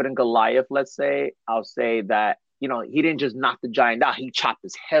 Like David and Goliath, let's say, I'll say that, he didn't just knock the giant out, he chopped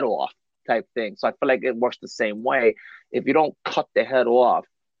his head off type thing. So I feel like it works the same way. If you don't cut the head off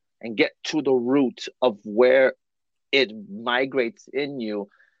and get to the root of where it migrates in you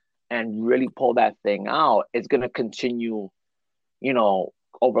and really pull that thing out, it's going to continue,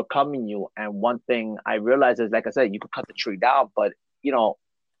 overcoming you. And one thing I realized is, like I said, you could cut the tree down, but,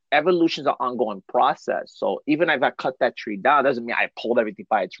 evolution is an ongoing process. So even if I cut that tree down, doesn't mean I pulled everything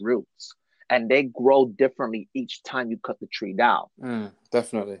by its roots. And they grow differently each time you cut the tree down.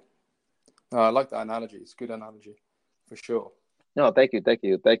 Definitely. I like that analogy. It's a good analogy, for sure. No, thank you.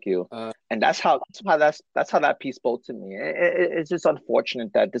 And that's how that piece spoke to me. It's just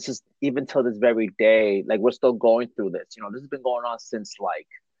unfortunate that this is, even till this very day, like, we're still going through this. This has been going on since like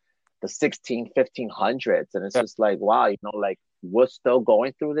the 1500s, and it's just like, wow, like, we're still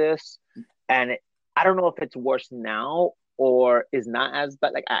going through this, and I don't know if it's worse now or is not as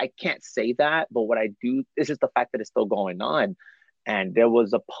bad. Like, I can't say that, but what I do is just the fact that it's still going on. And there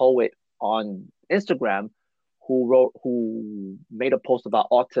was a poet on Instagram who made a post about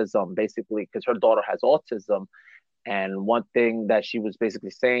autism, basically, because her daughter has autism. And one thing that she was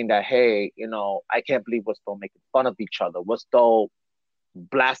basically saying that, hey, I can't believe we're still making fun of each other. We're still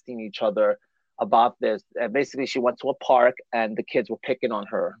blasting each other about this. And basically, she went to a park and the kids were picking on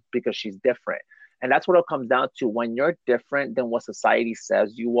her because she's different. And that's what it comes down to. When you're different than what society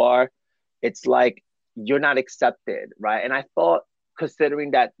says you are, it's like you're not accepted, right? And I thought,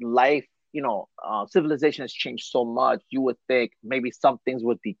 considering that life, civilization has changed so much, you would think maybe some things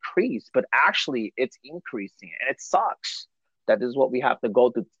would decrease, but actually it's increasing, and it sucks that this is what we have to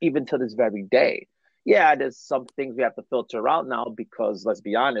go through even to this very day. Yeah, there's some things we have to filter out now because, let's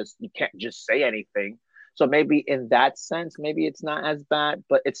be honest, you can't just say anything. So maybe in that sense, maybe it's not as bad,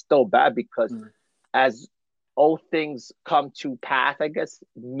 but it's still bad because as old things come to pass, I guess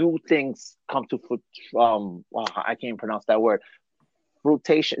new things come to I can't pronounce that word.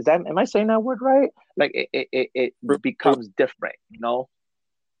 Fruitation. Am I saying that word right? Like it becomes different,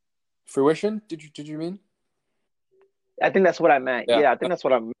 Fruition? Did you mean? I think that's what I meant. Yeah, I think that's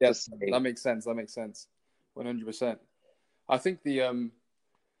what I'm to say. That makes sense. 100%. I think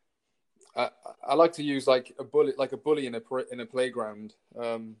I like to use like a bully in a playground.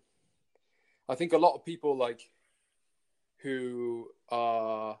 I think a lot of people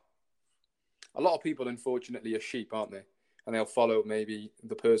unfortunately are sheep, aren't they? And they'll follow maybe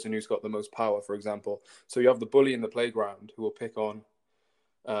the person who's got the most power, for example. So you have the bully in the playground who will pick on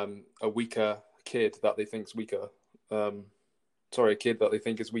a weaker kid that they think's weaker. A kid that they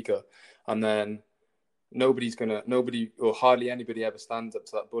think is weaker, and then nobody or hardly anybody ever stands up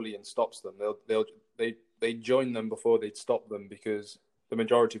to that bully and stops them. They join them before they'd stop them, because the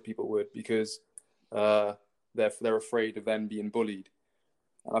majority of people would, because they're afraid of then being bullied.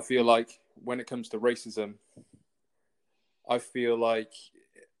 And I feel like when it comes to racism, I feel like,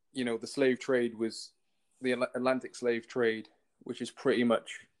 the slave trade was the Atlantic slave trade, which is pretty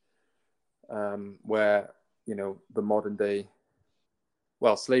much where, the modern day,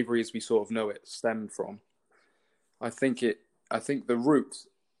 slavery as we sort of know it stemmed from. I think the root,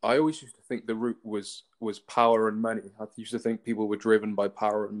 I always used to think the root was power and money. I used to think people were driven by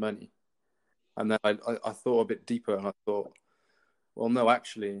power and money. And then I thought a bit deeper, and I thought, well, no,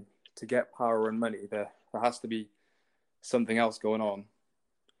 actually, to get power and money, there has to be something else going on,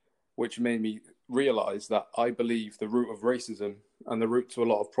 which made me realize that I believe the root of racism and the root to a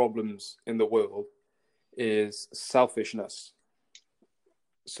lot of problems in the world is selfishness.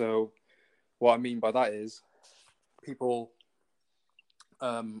 So what I mean by that is people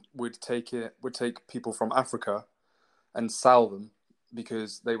would take people from Africa and sell them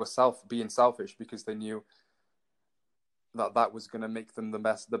because they were being selfish, because they knew that was going to make them the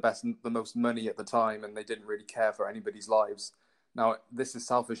most money at the time, and they didn't really care for anybody's lives. Now, this is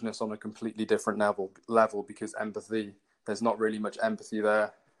selfishness on a completely different level, because empathy, there's not really much empathy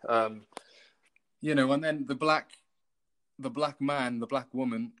there. And then the black man, the black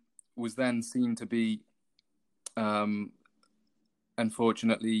woman was then seen to be,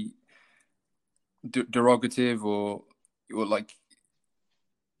 unfortunately, derogative, or like,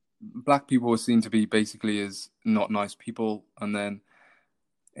 black people were seen to be basically as not nice people. And then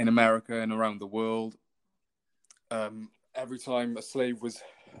in America and around the world, every time a slave was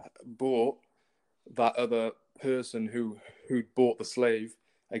bought, that other person who'd bought the slave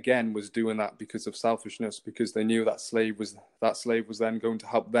again was doing that because of selfishness, because they knew that slave was then going to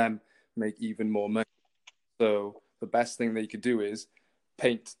help them make even more money. So the best thing they could do is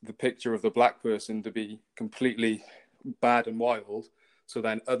paint the picture of the black person to be completely bad and wild, So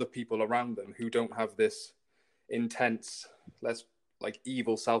then other people around them who don't have this intense, less like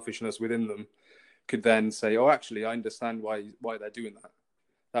evil selfishness within them could then say, oh, actually, I understand why they're doing that.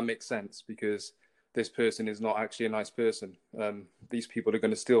 That makes sense because this person is not actually a nice person. These people are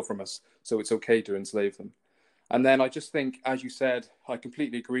going to steal from us, so it's okay to enslave them. And then I just think, as you said, I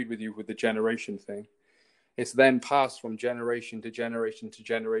completely agreed with you with the generation thing. It's then passed from generation to generation to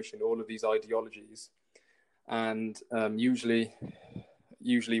generation, all of these ideologies. And usually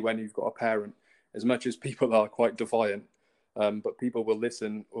when you've got a parent, as much as people are quite defiant, but people will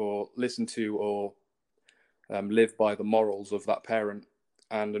listen to or live by the morals of that parent.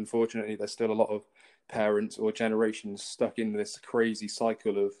 And unfortunately, there's still a lot of parents or generations stuck in this crazy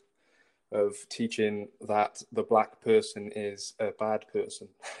cycle of teaching that the black person is a bad person,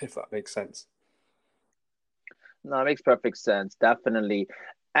 if that makes sense. No, it makes perfect sense, definitely.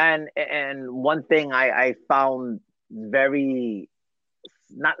 And one thing I found very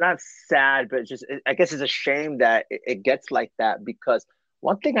not sad, but just I guess it's a shame that it gets like that, because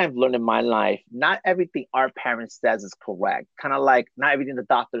one thing I've learned in my life, not everything our parents says is correct. Kind of like not everything the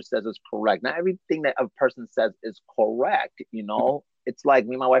doctor says is correct. Not everything that a person says is correct, you know? It's like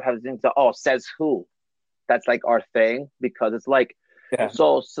me and my wife have things that, oh, says who? That's like our thing, because it's like, Yeah.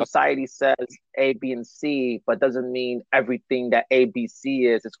 so society says A, B, and C, but doesn't mean everything that A, B, C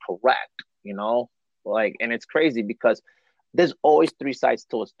is correct, you know? Like, and it's crazy because there's always three sides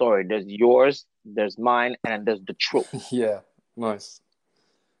to a story. There's yours, there's mine, and then there's the truth. Yeah, nice.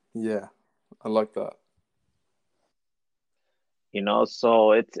 Yeah, I like that. You know,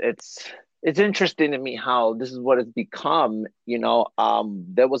 so it's interesting to me how this is what it's become. You know,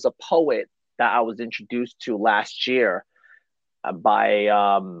 there was a poet that I was introduced to last year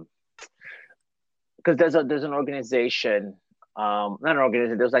by because there's an organization, not an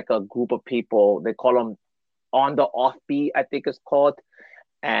organization. There's like a group of people. They call them On the Offbeat, I think it's called,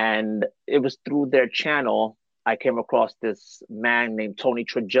 and it was through their channel I came across this man named Tony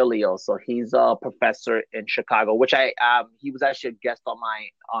Trigilio. So he's a professor in Chicago, which he was actually a guest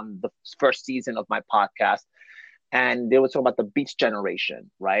on the first season of my podcast. And they were talking about the Beats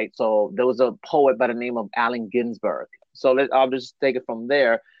generation, right? So there was a poet by the name of Allen Ginsberg. So I'll just take it from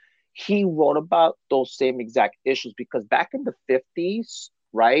there. He wrote about those same exact issues because back in the 50s,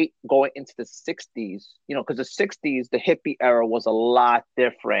 right, going into the 60s, you know, because the 60s, the hippie era was a lot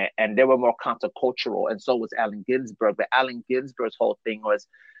different and they were more countercultural. And so was Allen Ginsberg. But Allen Ginsberg's whole thing was,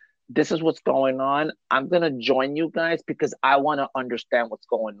 this is what's going on. I'm going to join you guys because I want to understand what's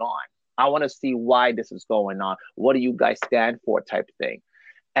going on. I want to see why this is going on. What do you guys stand for type thing?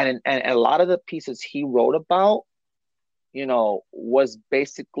 And a lot of the pieces he wrote about, you know, was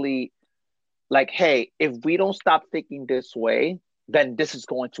basically like, hey, if we don't stop thinking this way, then this is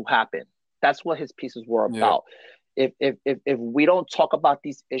going to happen. That's what his pieces were about. Yeah. If we don't talk about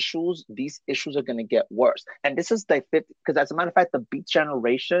these issues are going to get worse. And this is the 50, because as a matter of fact, the Beat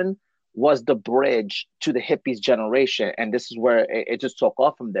generation was the bridge to the hippies generation. And this is where it just took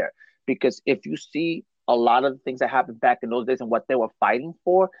off from there. Because if you see a lot of the things that happened back in those days and what they were fighting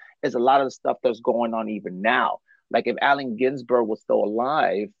for is a lot of the stuff that's going on even now. Like if Allen Ginsberg was still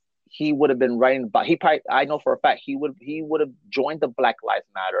alive, he would have been writing about, I know for a fact, he would have joined the Black Lives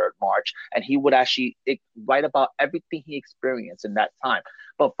Matter march, and he would actually write about everything he experienced in that time.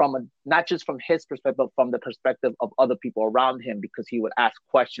 But not just from his perspective, but from the perspective of other people around him, because he would ask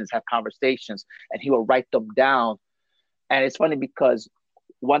questions, have conversations, and he would write them down. And it's funny because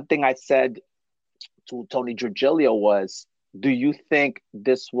one thing I said to Tony Trigilio was, do you think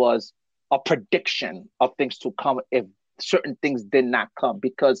this was a prediction of things to come if certain things did not come?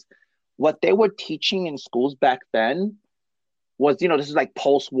 Because what they were teaching in schools back then was, you know, this is like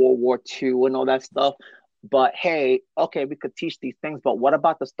post-World War II and all that stuff. But hey, okay, we could teach these things, but what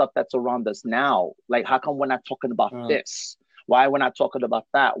about the stuff that's around us now? Like, how come we're not talking about this? Why we're not talking about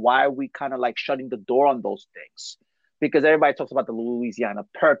that? Why are we kind of like shutting the door on those things? Because everybody talks about the Louisiana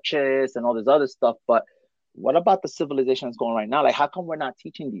Purchase and all this other stuff, but what about the civilization that's going right now? Like, how come we're not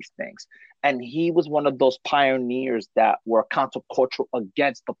teaching these things? And he was one of those pioneers that were countercultural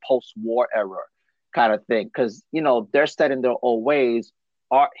against the post-war era kind of thing. Because, you know, they're set in their old ways.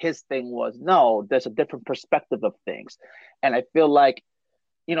 His thing was, no, there's a different perspective of things. And I feel like,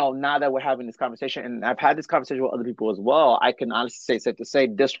 you know, now that we're having this conversation, and I've had this conversation with other people as well, I can honestly say, safe to say,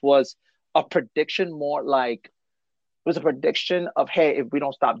 this was a prediction more like, it was a prediction of, hey, if we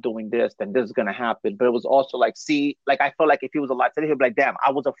don't stop doing this, then this is going to happen. But it was also like, see, like, I feel like if he was alive today, he'd be like, damn,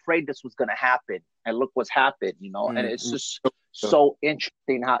 I was afraid this was going to happen. And look what's happened, you know? And it's just so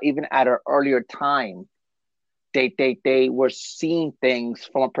interesting how even at an earlier time, they were seeing things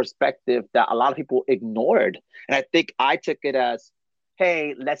from a perspective that a lot of people ignored. And I think I took it as,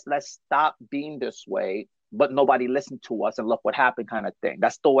 hey, let's stop being this way, but nobody listened to us, and look what happened, kind of thing.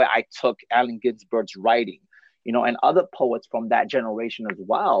 That's the way I took Allen Ginsberg's writing, and other poets from that generation as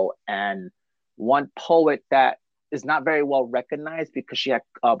well. And one poet that is not very well recognized because she had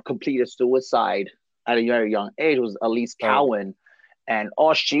completed suicide at a very young age was Elise Cowan, and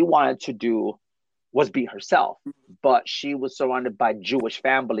all she wanted to do was be herself. But she was surrounded by Jewish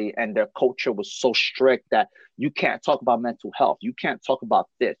family, and their culture was so strict that you can't talk about mental health. You can't talk about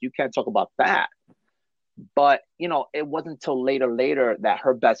this. You can't talk about that. But, it wasn't until later that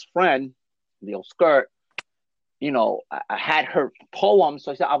her best friend, Leo Skirt, I had her poems.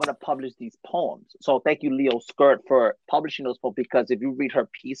 So I said, I want to publish these poems. So thank you, Leo Skirt, for publishing those poems, because if you read her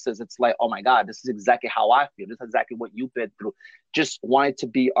pieces, it's like, oh my God, this is exactly how I feel. This is exactly what you've been through. Just wanted to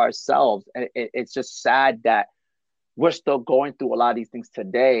be ourselves. And it's just sad that we're still going through a lot of these things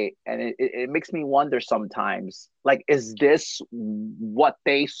today. And it makes me wonder sometimes, like, is this what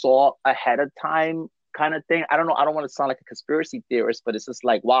they saw ahead of time kind of thing? I don't know. I don't want to sound like a conspiracy theorist, but it's just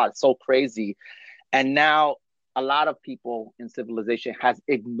like, wow, it's so crazy. And now a lot of people in civilization has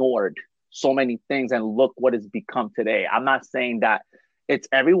ignored so many things, and look what it's become today. I'm not saying that it's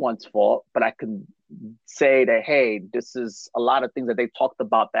everyone's fault, but I can say that, hey, this is a lot of things that they talked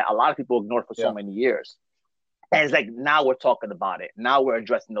about that a lot of people ignored for so many years. And it's like, now we're talking about it. Now we're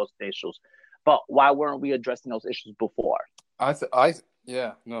addressing those issues. But why weren't we addressing those issues before? That's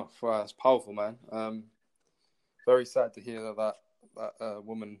powerful, man. Very sad to hear that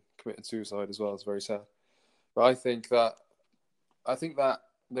woman committed suicide as well. It's very sad. But I think that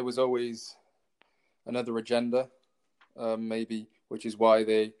there was always another agenda, maybe, which is why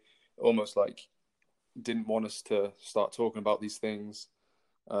they almost like didn't want us to start talking about these things.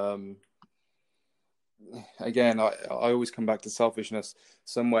 Again, I always come back to selfishness.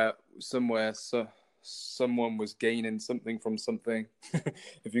 Somewhere, so someone was gaining something from something,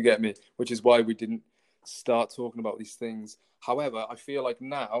 if you get me, which is why we didn't start talking about these things. However, I feel like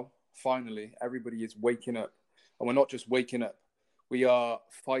now, finally, everybody is waking up. And we're not just waking up. We are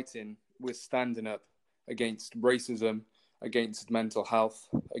fighting. We're standing up against racism, against mental health,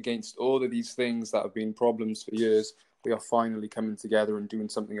 against all of these things that have been problems for years. We are finally coming together and doing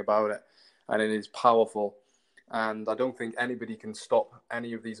something about it. And it is powerful. And I don't think anybody can stop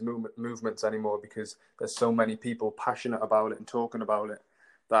any of these movements anymore, because there's so many people passionate about it and talking about it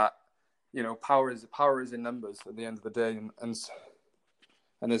that, power is in numbers at the end of the day.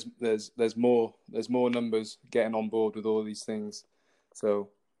 And there's more numbers getting on board with all these things. So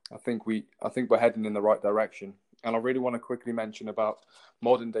I think we're heading in the right direction. And I really want to quickly mention about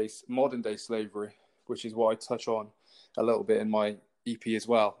modern day slavery, which is what I touch on a little bit in my EP as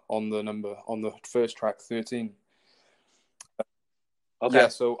well, on the first track, 13. Okay. Yeah,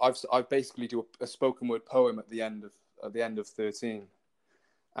 so I basically do a spoken word poem at the end of 13,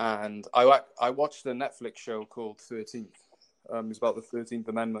 and I watched a Netflix show called 13th. It's about the 13th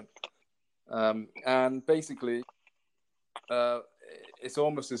Amendment, and basically, it's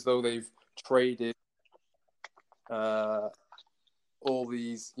almost as though they've traded all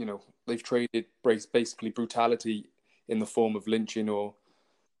these, they've traded basically brutality in the form of lynching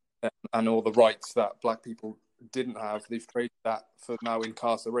and all the rights that black people didn't have. They've traded that for now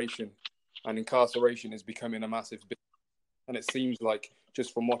incarceration, and incarceration is becoming a massive business. And it seems like,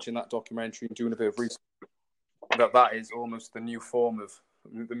 just from watching that documentary and doing a bit of research, that is almost the new form of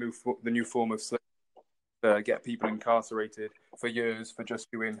slavery, get people incarcerated for years for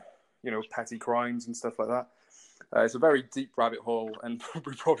just doing, petty crimes and stuff like that. It's a very deep rabbit hole, and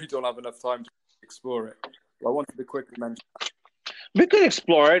we probably don't have enough time to explore it. But I wanted to quickly mention that. We could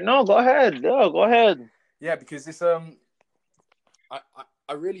explore it. No, go ahead. No, go ahead. Yeah, because this I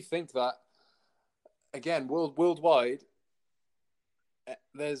really think that, again, worldwide,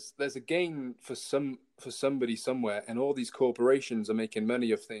 there's a gain for somebody somewhere, and all these corporations are making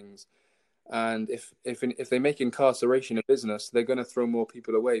money of things. And if they make incarceration a business, they're going to throw more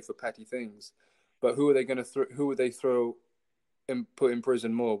people away for petty things. But who are they going to who would they throw and put in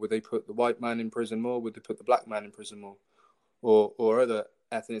prison more? Would they put the white man in prison more? Would they put the black man in prison more, or other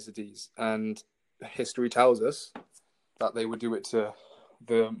ethnicities? And history tells us that they would do it to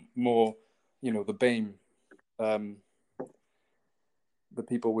the more, the BAME, the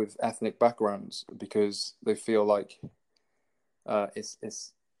people with ethnic backgrounds, because they feel like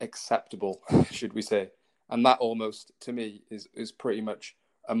it's acceptable, should we say? And that almost, to me, is pretty much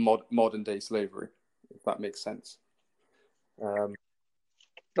a modern day slavery, if that makes sense. No,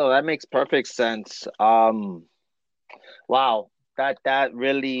 that makes perfect sense. Wow. That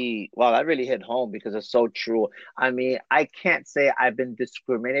really hit home, because it's so true. I mean, I can't say I've been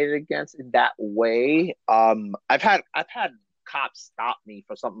discriminated against in that way. I've had cops stopped me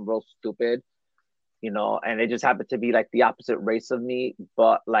for something real stupid, and it just happened to be like the opposite race of me.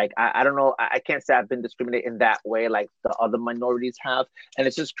 But like, I don't know, I can't say I've been discriminated in that way like the other minorities have. And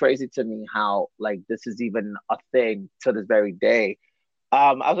it's just crazy to me how like this is even a thing to this very day.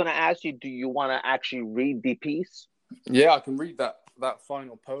 I was gonna ask you, do you want to actually read the piece? Yeah, I can read that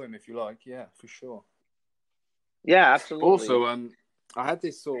final poem if you like. Yeah, for sure. Yeah, absolutely. Also, I had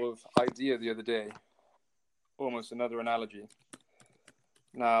this sort of idea the other day, almost another analogy.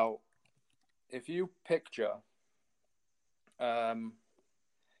 Now, if you picture a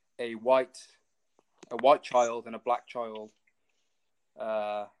white child and a black child,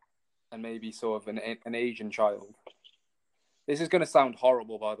 and maybe sort of an Asian child. This is going to sound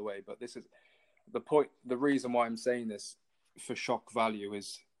horrible, by the way, but this is the point. The reason why I'm saying this for shock value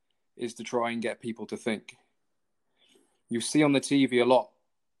is to try and get people to think. You see on the TV a lot,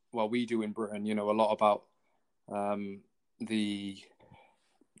 well, we do in Britain, a lot about the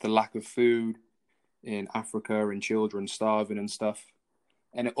lack of food in Africa and children starving and stuff.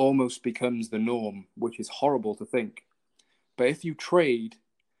 And it almost becomes the norm, which is horrible to think. But if you trade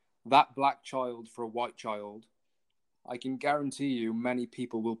that black child for a white child, I can guarantee you many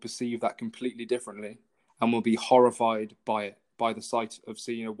people will perceive that completely differently and will be horrified by it, by the sight of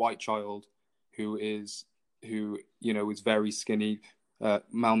seeing a white child who is very skinny,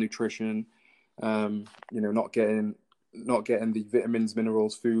 malnutrition, not getting the vitamins,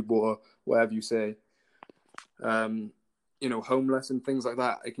 minerals, food, water, whatever you say, homeless and things like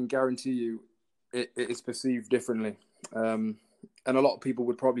that. I can guarantee you it is perceived differently. And a lot of people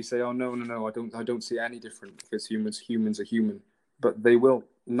would probably say, "Oh no, I don't see any different because humans are human." But they will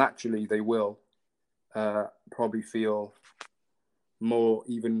probably feel more,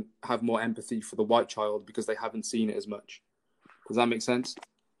 even have more empathy for the white child because they haven't seen it as much. Does that make sense?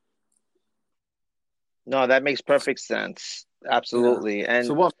 No, that makes perfect sense. Absolutely. Yeah. And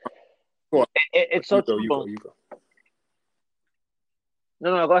so what? It's so true. You go.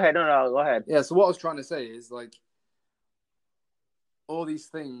 No, go ahead. No, go ahead. Yeah. So what I was trying to say is like, all these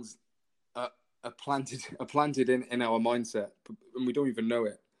things are planted in our mindset, and we don't even know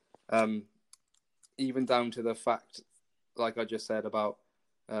it. Even down to the fact, like I just said, about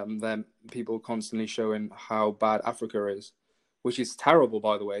them people constantly showing how bad Africa is, which is terrible,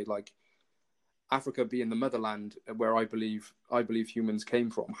 by the way. Like Africa being the motherland where I believe humans came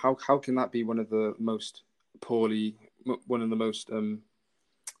from. How can that be one of the most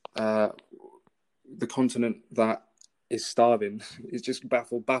the continent that is starving? It just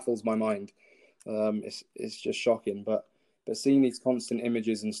baffles my mind. It's just shocking. But seeing these constant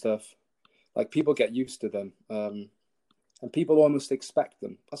images and stuff, like people get used to them, and people almost expect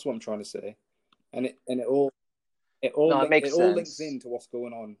them. That's what I'm trying to say. And it all links into what's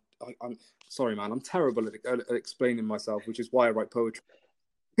going on. I'm sorry, man. I'm terrible at explaining myself, which is why I write poetry.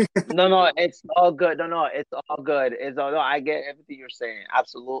 No, it's all good. No, it's all good. I get everything you're saying.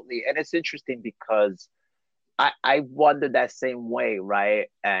 Absolutely. And it's interesting because I wonder that same way, right?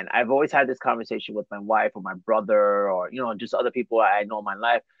 And I've always had this conversation with my wife or my brother or, just other people I know in my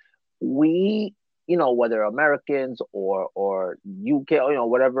life. We, whether Americans or UK,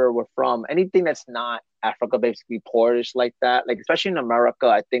 whatever we're from, anything that's not Africa, basically poorish like that, like especially in America,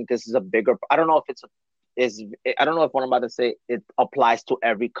 I think this is a bigger, I don't know if what I'm about to say, it applies to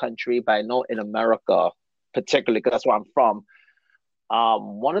every country, but I know in America, particularly because that's where I'm from,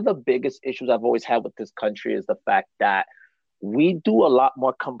 one of the biggest issues I've always had with this country is the fact that we do a lot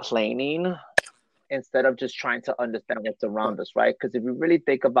more complaining instead of just trying to understand what's around us, right? Because if you really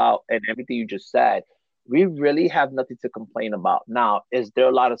think about and everything you just said, we really have nothing to complain about. Now, is there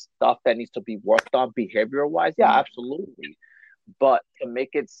a lot of stuff that needs to be worked on behavior-wise? Yeah, absolutely. But to make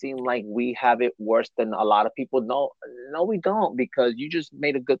it seem like we have it worse than a lot of people, no, we don't, because you just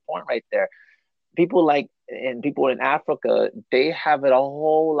made a good point right there. People in Africa, they have it a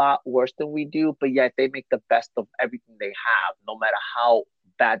whole lot worse than we do, but yet they make the best of everything they have, no matter how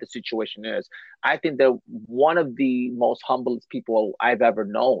bad the situation is. I think they're one of the most humblest people I've ever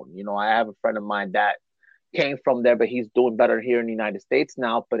known. I have a friend of mine that came from there, but he's doing better here in the United States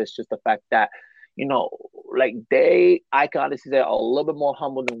now. But it's just the fact that, I can honestly say are a little bit more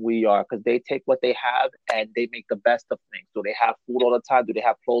humble than we are, because they take what they have and they make the best of things. Do they have food all the time? Do they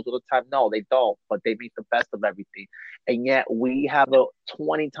have clothes all the time? No, they don't, but they make the best of everything. And yet we have it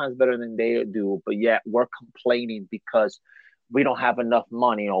 20 times better than they do, but yet we're complaining because we don't have enough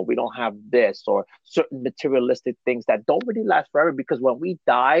money, or we don't have this, or certain materialistic things that don't really last forever, because when we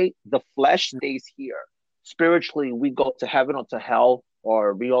die, the flesh stays here. Spiritually, we go to heaven or to hell,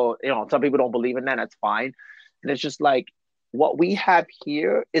 or we all, some people don't believe in that. That's fine. And it's just like what we have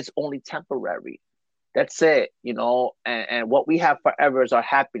here is only temporary. That's it, and what we have forever is our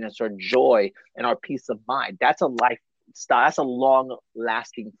happiness, our joy, and our peace of mind. That's a lifestyle. That's a long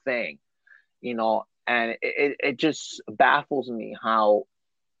lasting thing, and it just baffles me how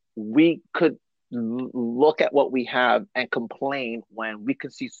we could look at what we have and complain when we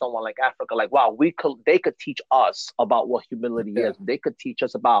could see someone like Africa, like, wow, they could teach us about what humility Yeah. is. They could teach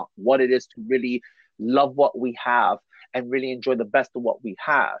us about what it is to really love what we have and really enjoy the best of what we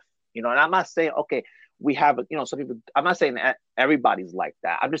have. And I'm not saying, okay, we have, some people, I'm not saying that everybody's like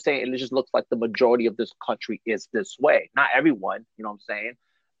that. I'm just saying it just looks like the majority of this country is this way. Not everyone, you know what I'm saying?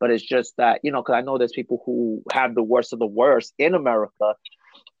 But it's just that, because I know there's people who have the worst of the worst in America,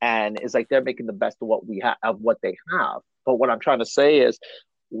 and it's like they're making the best of what we have, of what they have. But what I'm trying to say is,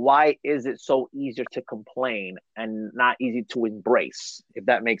 why is it so easier to complain and not easy to embrace? If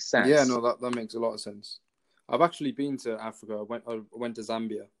that makes sense. Yeah, no, that makes a lot of sense. I've actually been to Africa. I went to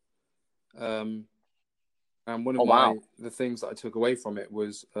Zambia, and one of the things that I took away from it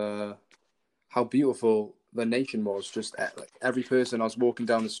was how beautiful the nation was. Just like every person I was walking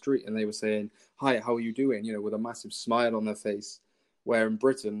down the street, and they were saying, "Hi, how are you doing?" With a massive smile on their face. Where in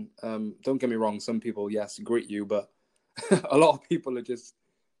Britain, don't get me wrong, some people, yes, greet you, but a lot of people are just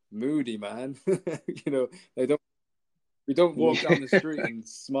moody, man. We don't walk down the street and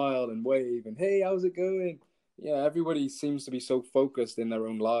smile and wave and, hey, how's it going? Yeah, everybody seems to be so focused in their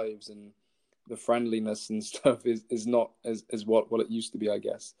own lives, and the friendliness and stuff is not as what it used to be, I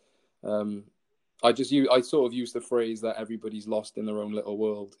guess. I sort of use the phrase that everybody's lost in their own little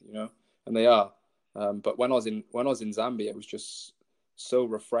world, and they are. But when I was in Zambia, it was just so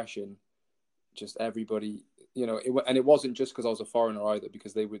refreshing. Just everybody, and it wasn't just because I was a foreigner either,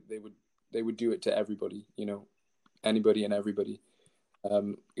 because they would do it to everybody, anybody and everybody.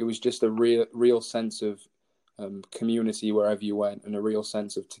 It was just a real sense of community wherever you went, and a real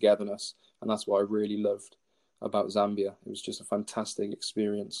sense of togetherness, and that's what I really loved about Zambia. It was just a fantastic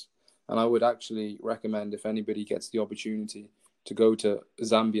experience, and I would actually recommend, if anybody gets the opportunity to go to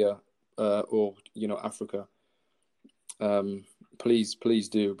Zambia or Africa, please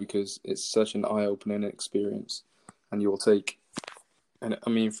do, because it's such an eye-opening experience, and you'll take. And I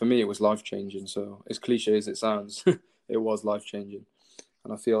mean, for me, it was life-changing. So as cliche as it sounds, it was life-changing,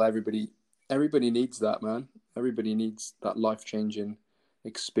 and I feel everybody needs that, man. Everybody needs that life-changing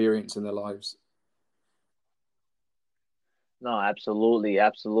experience in their lives. No, absolutely,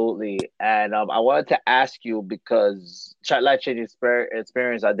 absolutely. And I wanted to ask you, because life-changing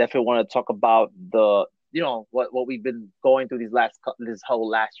experience, I definitely want to talk about what we've been going through this whole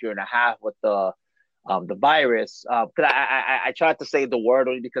last year and a half with the virus. Because I tried to say the word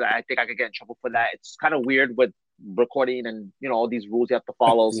only because I think I could get in trouble for that. It's kind of weird with recording and all these rules you have to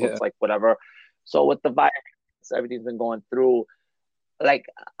follow. So Yeah. it's like whatever. So with the virus, everything's been going through. Like,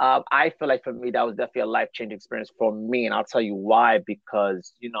 I feel like for me that was definitely a life-changing experience for me, and I'll tell you why.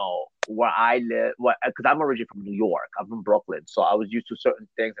 Because where I live, because I'm originally from New York, I'm from Brooklyn, so I was used to certain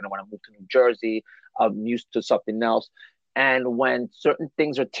things, and then when I moved to New Jersey, I'm used to something else. And when certain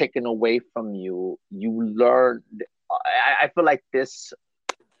things are taken away from you, you learn. I feel like this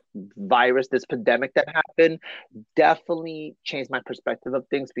virus, this pandemic that happened, definitely changed my perspective of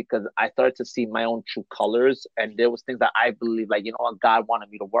things, because I started to see my own true colors, and there was things that I believe, like, what, God wanted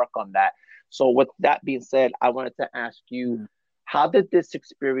me to work on that. So with that being said, I wanted to ask you, how did this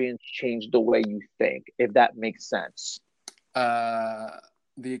experience change the way you think, if that makes sense?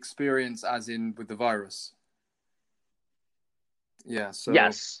 The experience as in with the virus. Yeah, so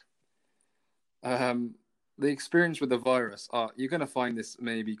yes. The experience with the virus, you're going to find this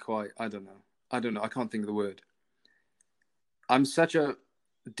maybe quite, I don't know, I can't think of the word. I'm such a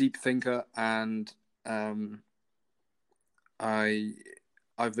deep thinker, and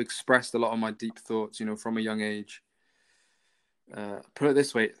I've expressed a lot of my deep thoughts, from a young age. Put it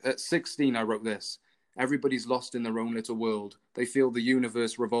this way, at 16 I wrote this: everybody's lost in their own little world. They feel the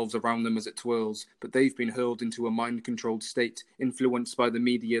universe revolves around them as it twirls, but they've been hurled into a mind-controlled state, influenced by the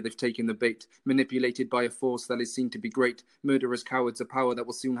media. They've taken the bait, manipulated by a force that is seen to be great. Murderous cowards, a power that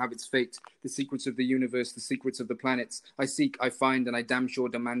will soon have its fate. The secrets of the universe, the secrets of the planets. I seek, I find, and I damn sure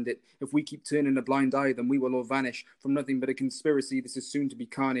demand it. If we keep turning a blind eye, then we will all vanish. From nothing but a conspiracy, this is soon to be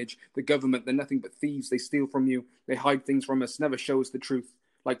carnage. The government, they're nothing but thieves. They steal from you. They hide things from us, never show us the truth.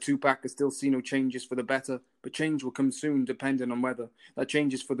 Like Tupac, I still see no changes for the better, but change will come soon, depending on whether that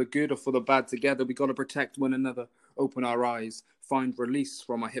change is for the good or for the bad. Together, we gotta protect one another, open our eyes, find release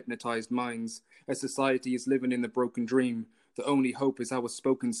from our hypnotized minds. A society is living in the broken dream. The only hope is our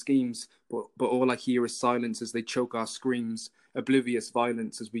spoken schemes, but all I hear is silence as they choke our screams. Oblivious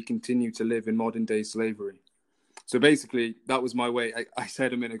violence as we continue to live in modern day slavery. So basically, that was my way. I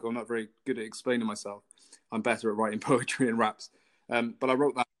said a minute ago, I'm not very good at explaining myself. I'm better at writing poetry and raps. But I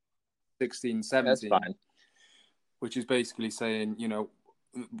wrote that 16, That's 17, fine. which is basically saying, you know,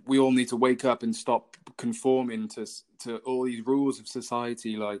 we all need to wake up and stop conforming to all these rules of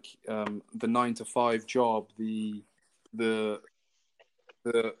society, like the 9 to 5 job, the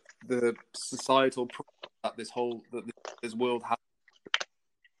societal that this world has.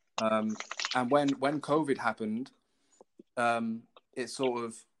 And when COVID happened, it sort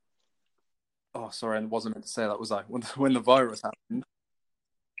of, oh, sorry, I wasn't meant to say that, was I? When the virus happened,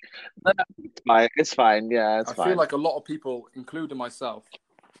 It's fine. Yeah, it's I feel fine. like a lot of people, including myself,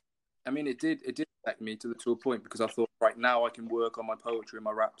 I mean, it did affect me to a point, because I thought, right now I can work on my poetry and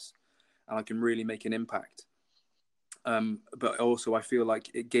my raps, and I can really make an impact. But also, I feel like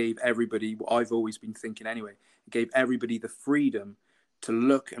it gave everybody what I've always been thinking anyway. It gave everybody the freedom to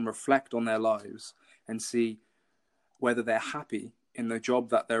look and reflect on their lives and see whether they're happy in the job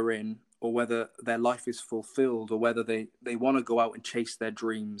that they're in, or whether their life is fulfilled, or whether they want to go out and chase their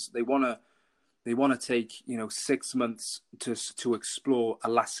dreams. They want to take 6 months to explore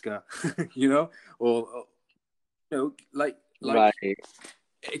Alaska, or like Right.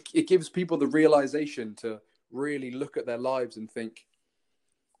 it gives people the realization to really look at their lives and think,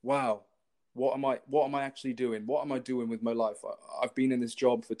 wow, what am I actually doing? What am I doing with my life? I've been in this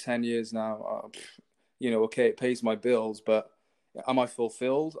job for 10 years now. Okay, it pays my bills, but am I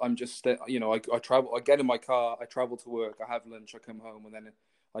fulfilled? I'm just, I travel, I get in my car, I travel to work, I have lunch, I come home, and then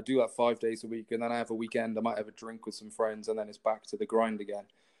I do that 5 days a week, and then I have a weekend, I might have a drink with some friends, and then it's back to the grind again.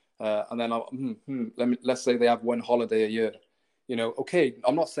 And then let's say they have one holiday a year. Okay,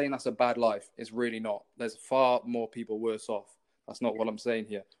 I'm not saying that's a bad life. It's really not. There's far more people worse off. That's not what I'm saying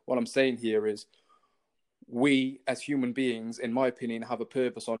here. What I'm saying here is, we as human beings, in my opinion, have a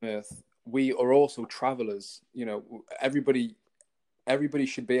purpose on earth. We are also travelers. Everybody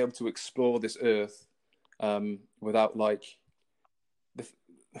should be able to explore this earth without, like,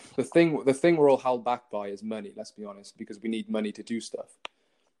 the thing we're all held back by is money. Let's be honest, because we need money to do stuff.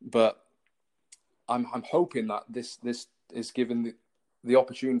 But I'm hoping that this is given the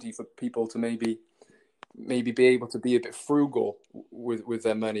opportunity for people to maybe be able to be a bit frugal with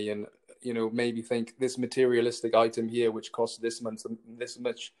their money, and maybe think, this materialistic item here, which costs this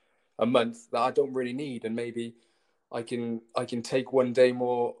much a month, that I don't really need, and maybe I can take one day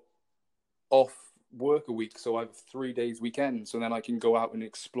more off work a week, so I have 3 days weekend, so then I can go out and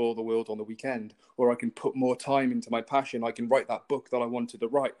explore the world on the weekend, or I can put more time into my passion. I can write that book that I wanted to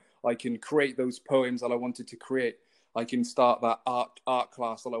write. I can create those poems that I wanted to create. I can start that art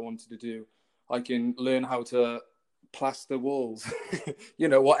class that I wanted to do. I can learn how to plaster walls.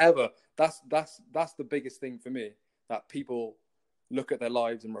 Whatever. That's the biggest thing for me, that people look at their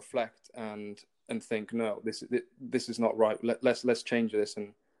lives and reflect and think, no, this is not right. Let's change this,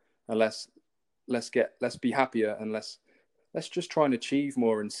 and let's be happier, and let's just try and achieve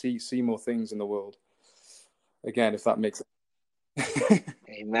more and see more things in the world. Again, if that makes sense.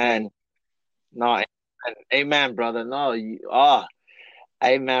 Amen. No, amen, brother. No,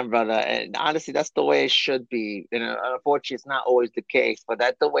 amen, brother. And honestly, that's the way it should be. Unfortunately, it's not always the case, but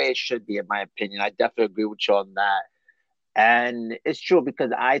that's the way it should be, in my opinion. I definitely agree with you on that. And it's true,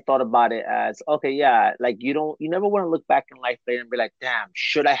 because I thought about it as, okay, yeah, like you never want to look back in life later and be like, damn,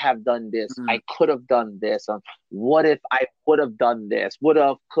 should I have done this? I could have done this. What if I would have done this? Would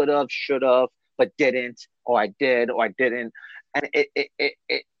have, could have, should have, but didn't, or I did, or I didn't. And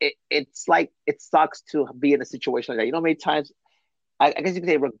it's like, it sucks to be in a situation like that. Many times, I guess you could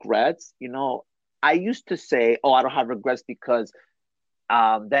say regrets. I used to say, oh, I don't have regrets because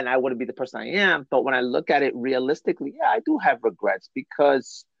then I wouldn't be the person I am. But when I look at it realistically, yeah, I do have regrets,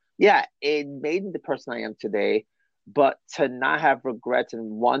 because, yeah, it made me the person I am today. But to not have regrets and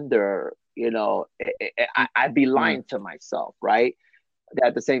wonder, I'd be lying to myself, right?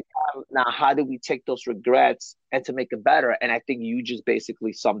 At the same time, now, how do we take those regrets and to make it better? And I think you just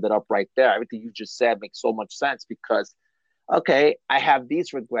basically summed it up right there. Everything you just said makes so much sense, because okay, I have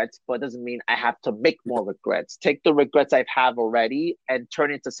these regrets, but it doesn't mean I have to make more regrets. Take the regrets I have already and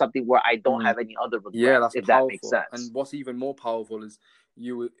turn it into something where I don't have any other regrets, Yeah, that's if that makes powerful. sense. And what's even more powerful is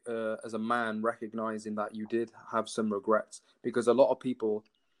you, as a man, recognizing that you did have some regrets, because a lot of people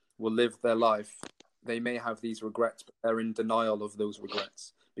will live their life. They may have these regrets, but they're in denial of those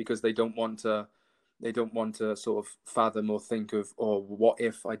regrets, because they don't want to sort of fathom or think of, oh, what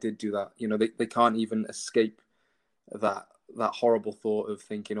if I did do that? They can't even escape that horrible thought of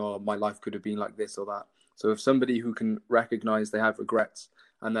thinking, oh, my life could have been like this or that. So if somebody who can recognize they have regrets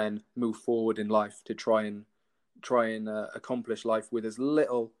and then move forward in life to try and accomplish life with as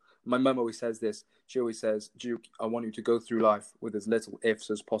little My mum always says this. She always says, Duke, I want you to go through life with as little ifs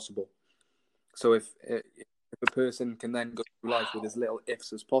as possible. So if a person can then go through life with as little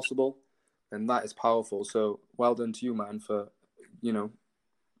ifs as possible, then that is powerful. So well done to you, man, for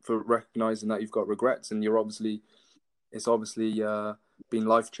recognizing that you've got regrets, and it's obviously been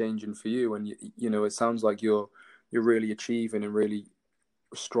life-changing for you. And it sounds like you're really achieving and really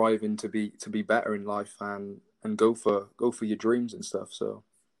striving to be better in life and go for your dreams and stuff. So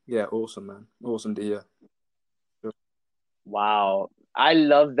yeah, awesome, man. Awesome to hear. Wow. I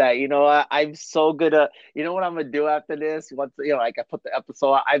love that. I'm so good at, what I'm gonna do after this? Once, like I put the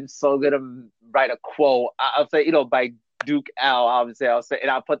episode out, I'm so good at write a quote. I'll say, by Duke L, obviously I'll say,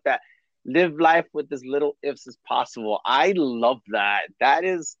 and I'll put that, live life with as little ifs as possible. I love that.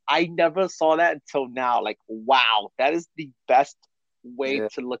 I never saw that until now. Like, wow, that is the best way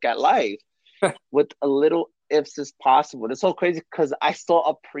to look at life with a little ifs as possible. It's so crazy because I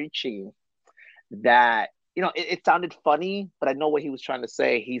saw a preaching that, it sounded funny, but I know what he was trying to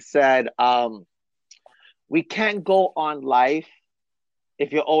say. He said, we can't go on life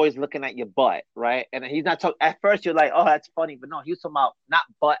if you're always looking at your butt, right? And he's not talking, at first you're like, oh, that's funny. But no, he was talking about not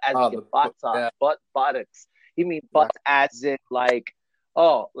butt as your butts are, but buttocks. He mean butts as in like,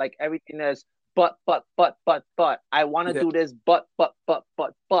 oh, like everything is but. I want to do this, but.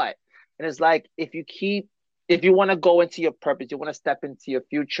 And it's like, if you want to go into your purpose, you want to step into your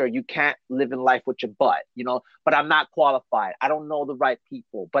future, you can't live in life with your butt, but I'm not qualified. I don't know the right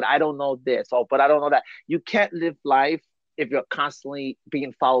people, but I don't know this, but I don't know that. You can't live life if you're constantly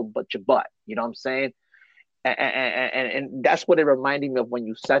being followed but your butt. You know what I'm saying? And that's what it reminded me of when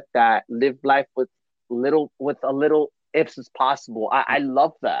you said that. Live life with a little ifs as possible. I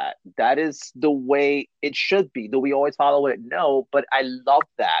love that. That is the way it should be. Do we always follow it? No, but I love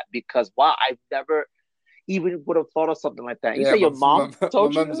that because wow, I've never even would have thought of something like that. You say your mom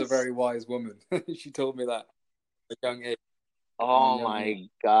told you this? My mum's a very wise woman. She told me that at a young age. Oh my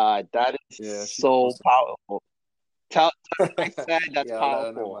God, that is so powerful. Tell I said that's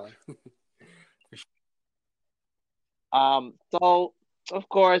powerful. So of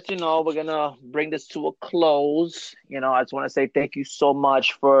course, we're gonna bring this to a close. I just want to say thank you so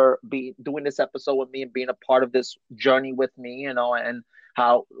much for doing this episode with me and being a part of this journey with me, and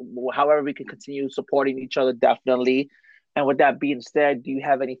however we can continue supporting each other, definitely. And with that being said, do you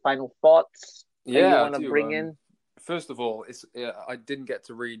have any final thoughts that you want to bring in? First of all, I didn't get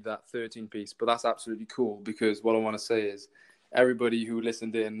to read that 13 piece, but that's absolutely cool because what I want to say is everybody who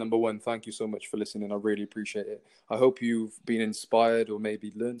listened in, number one, thank you so much for listening. I really appreciate it. I hope you've been inspired or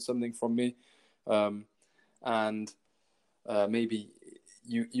maybe learned something from me. And maybe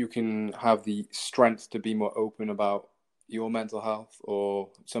you can have the strength to be more open about your mental health or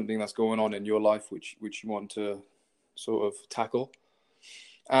something that's going on in your life which you want to sort of tackle.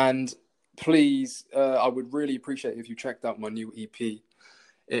 And please, I would really appreciate if you checked out my new EP.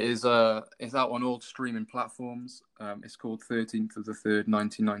 It's out on all streaming platforms. It's called 13th of the 3rd,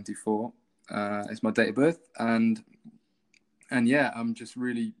 1994. It's my date of birth, and yeah, I'm just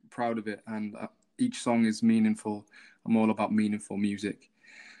really proud of it. And each song is meaningful. I'm all about meaningful music.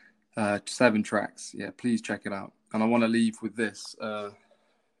 7 tracks. Yeah, please check it out. And I want to leave with this.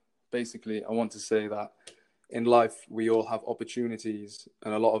 Basically, I want to say that in life, we all have opportunities,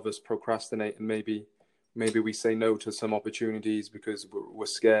 and a lot of us procrastinate, and maybe we say no to some opportunities because we're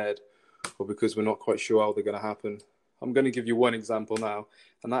scared or because we're not quite sure how they're going to happen. I'm going to give you one example now,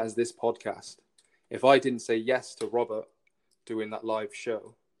 and that is this podcast. If I didn't say yes to Robert doing that live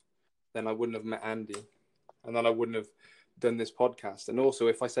show, then I wouldn't have met Andy, and then I wouldn't have done this podcast. And also,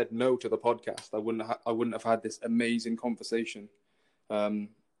 if I said no to the podcast, I wouldn't have had this amazing conversation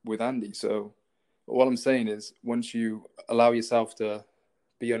with Andy. So what I'm saying is, once you allow yourself to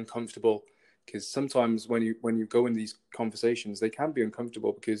be uncomfortable, because sometimes when you go in these conversations, they can be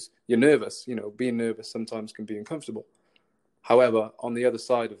uncomfortable because you're nervous. Being nervous sometimes can be uncomfortable. However, on the other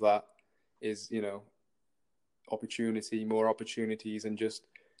side of that is, opportunity, more opportunities,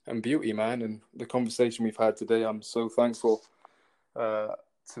 and beauty, man. And the conversation we've had today, I'm so thankful to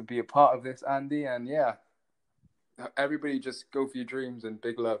be a part of this, Andy. And yeah, everybody just go for your dreams and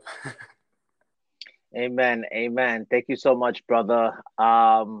big love. Amen. Thank you so much, brother.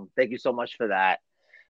 Thank you so much for that.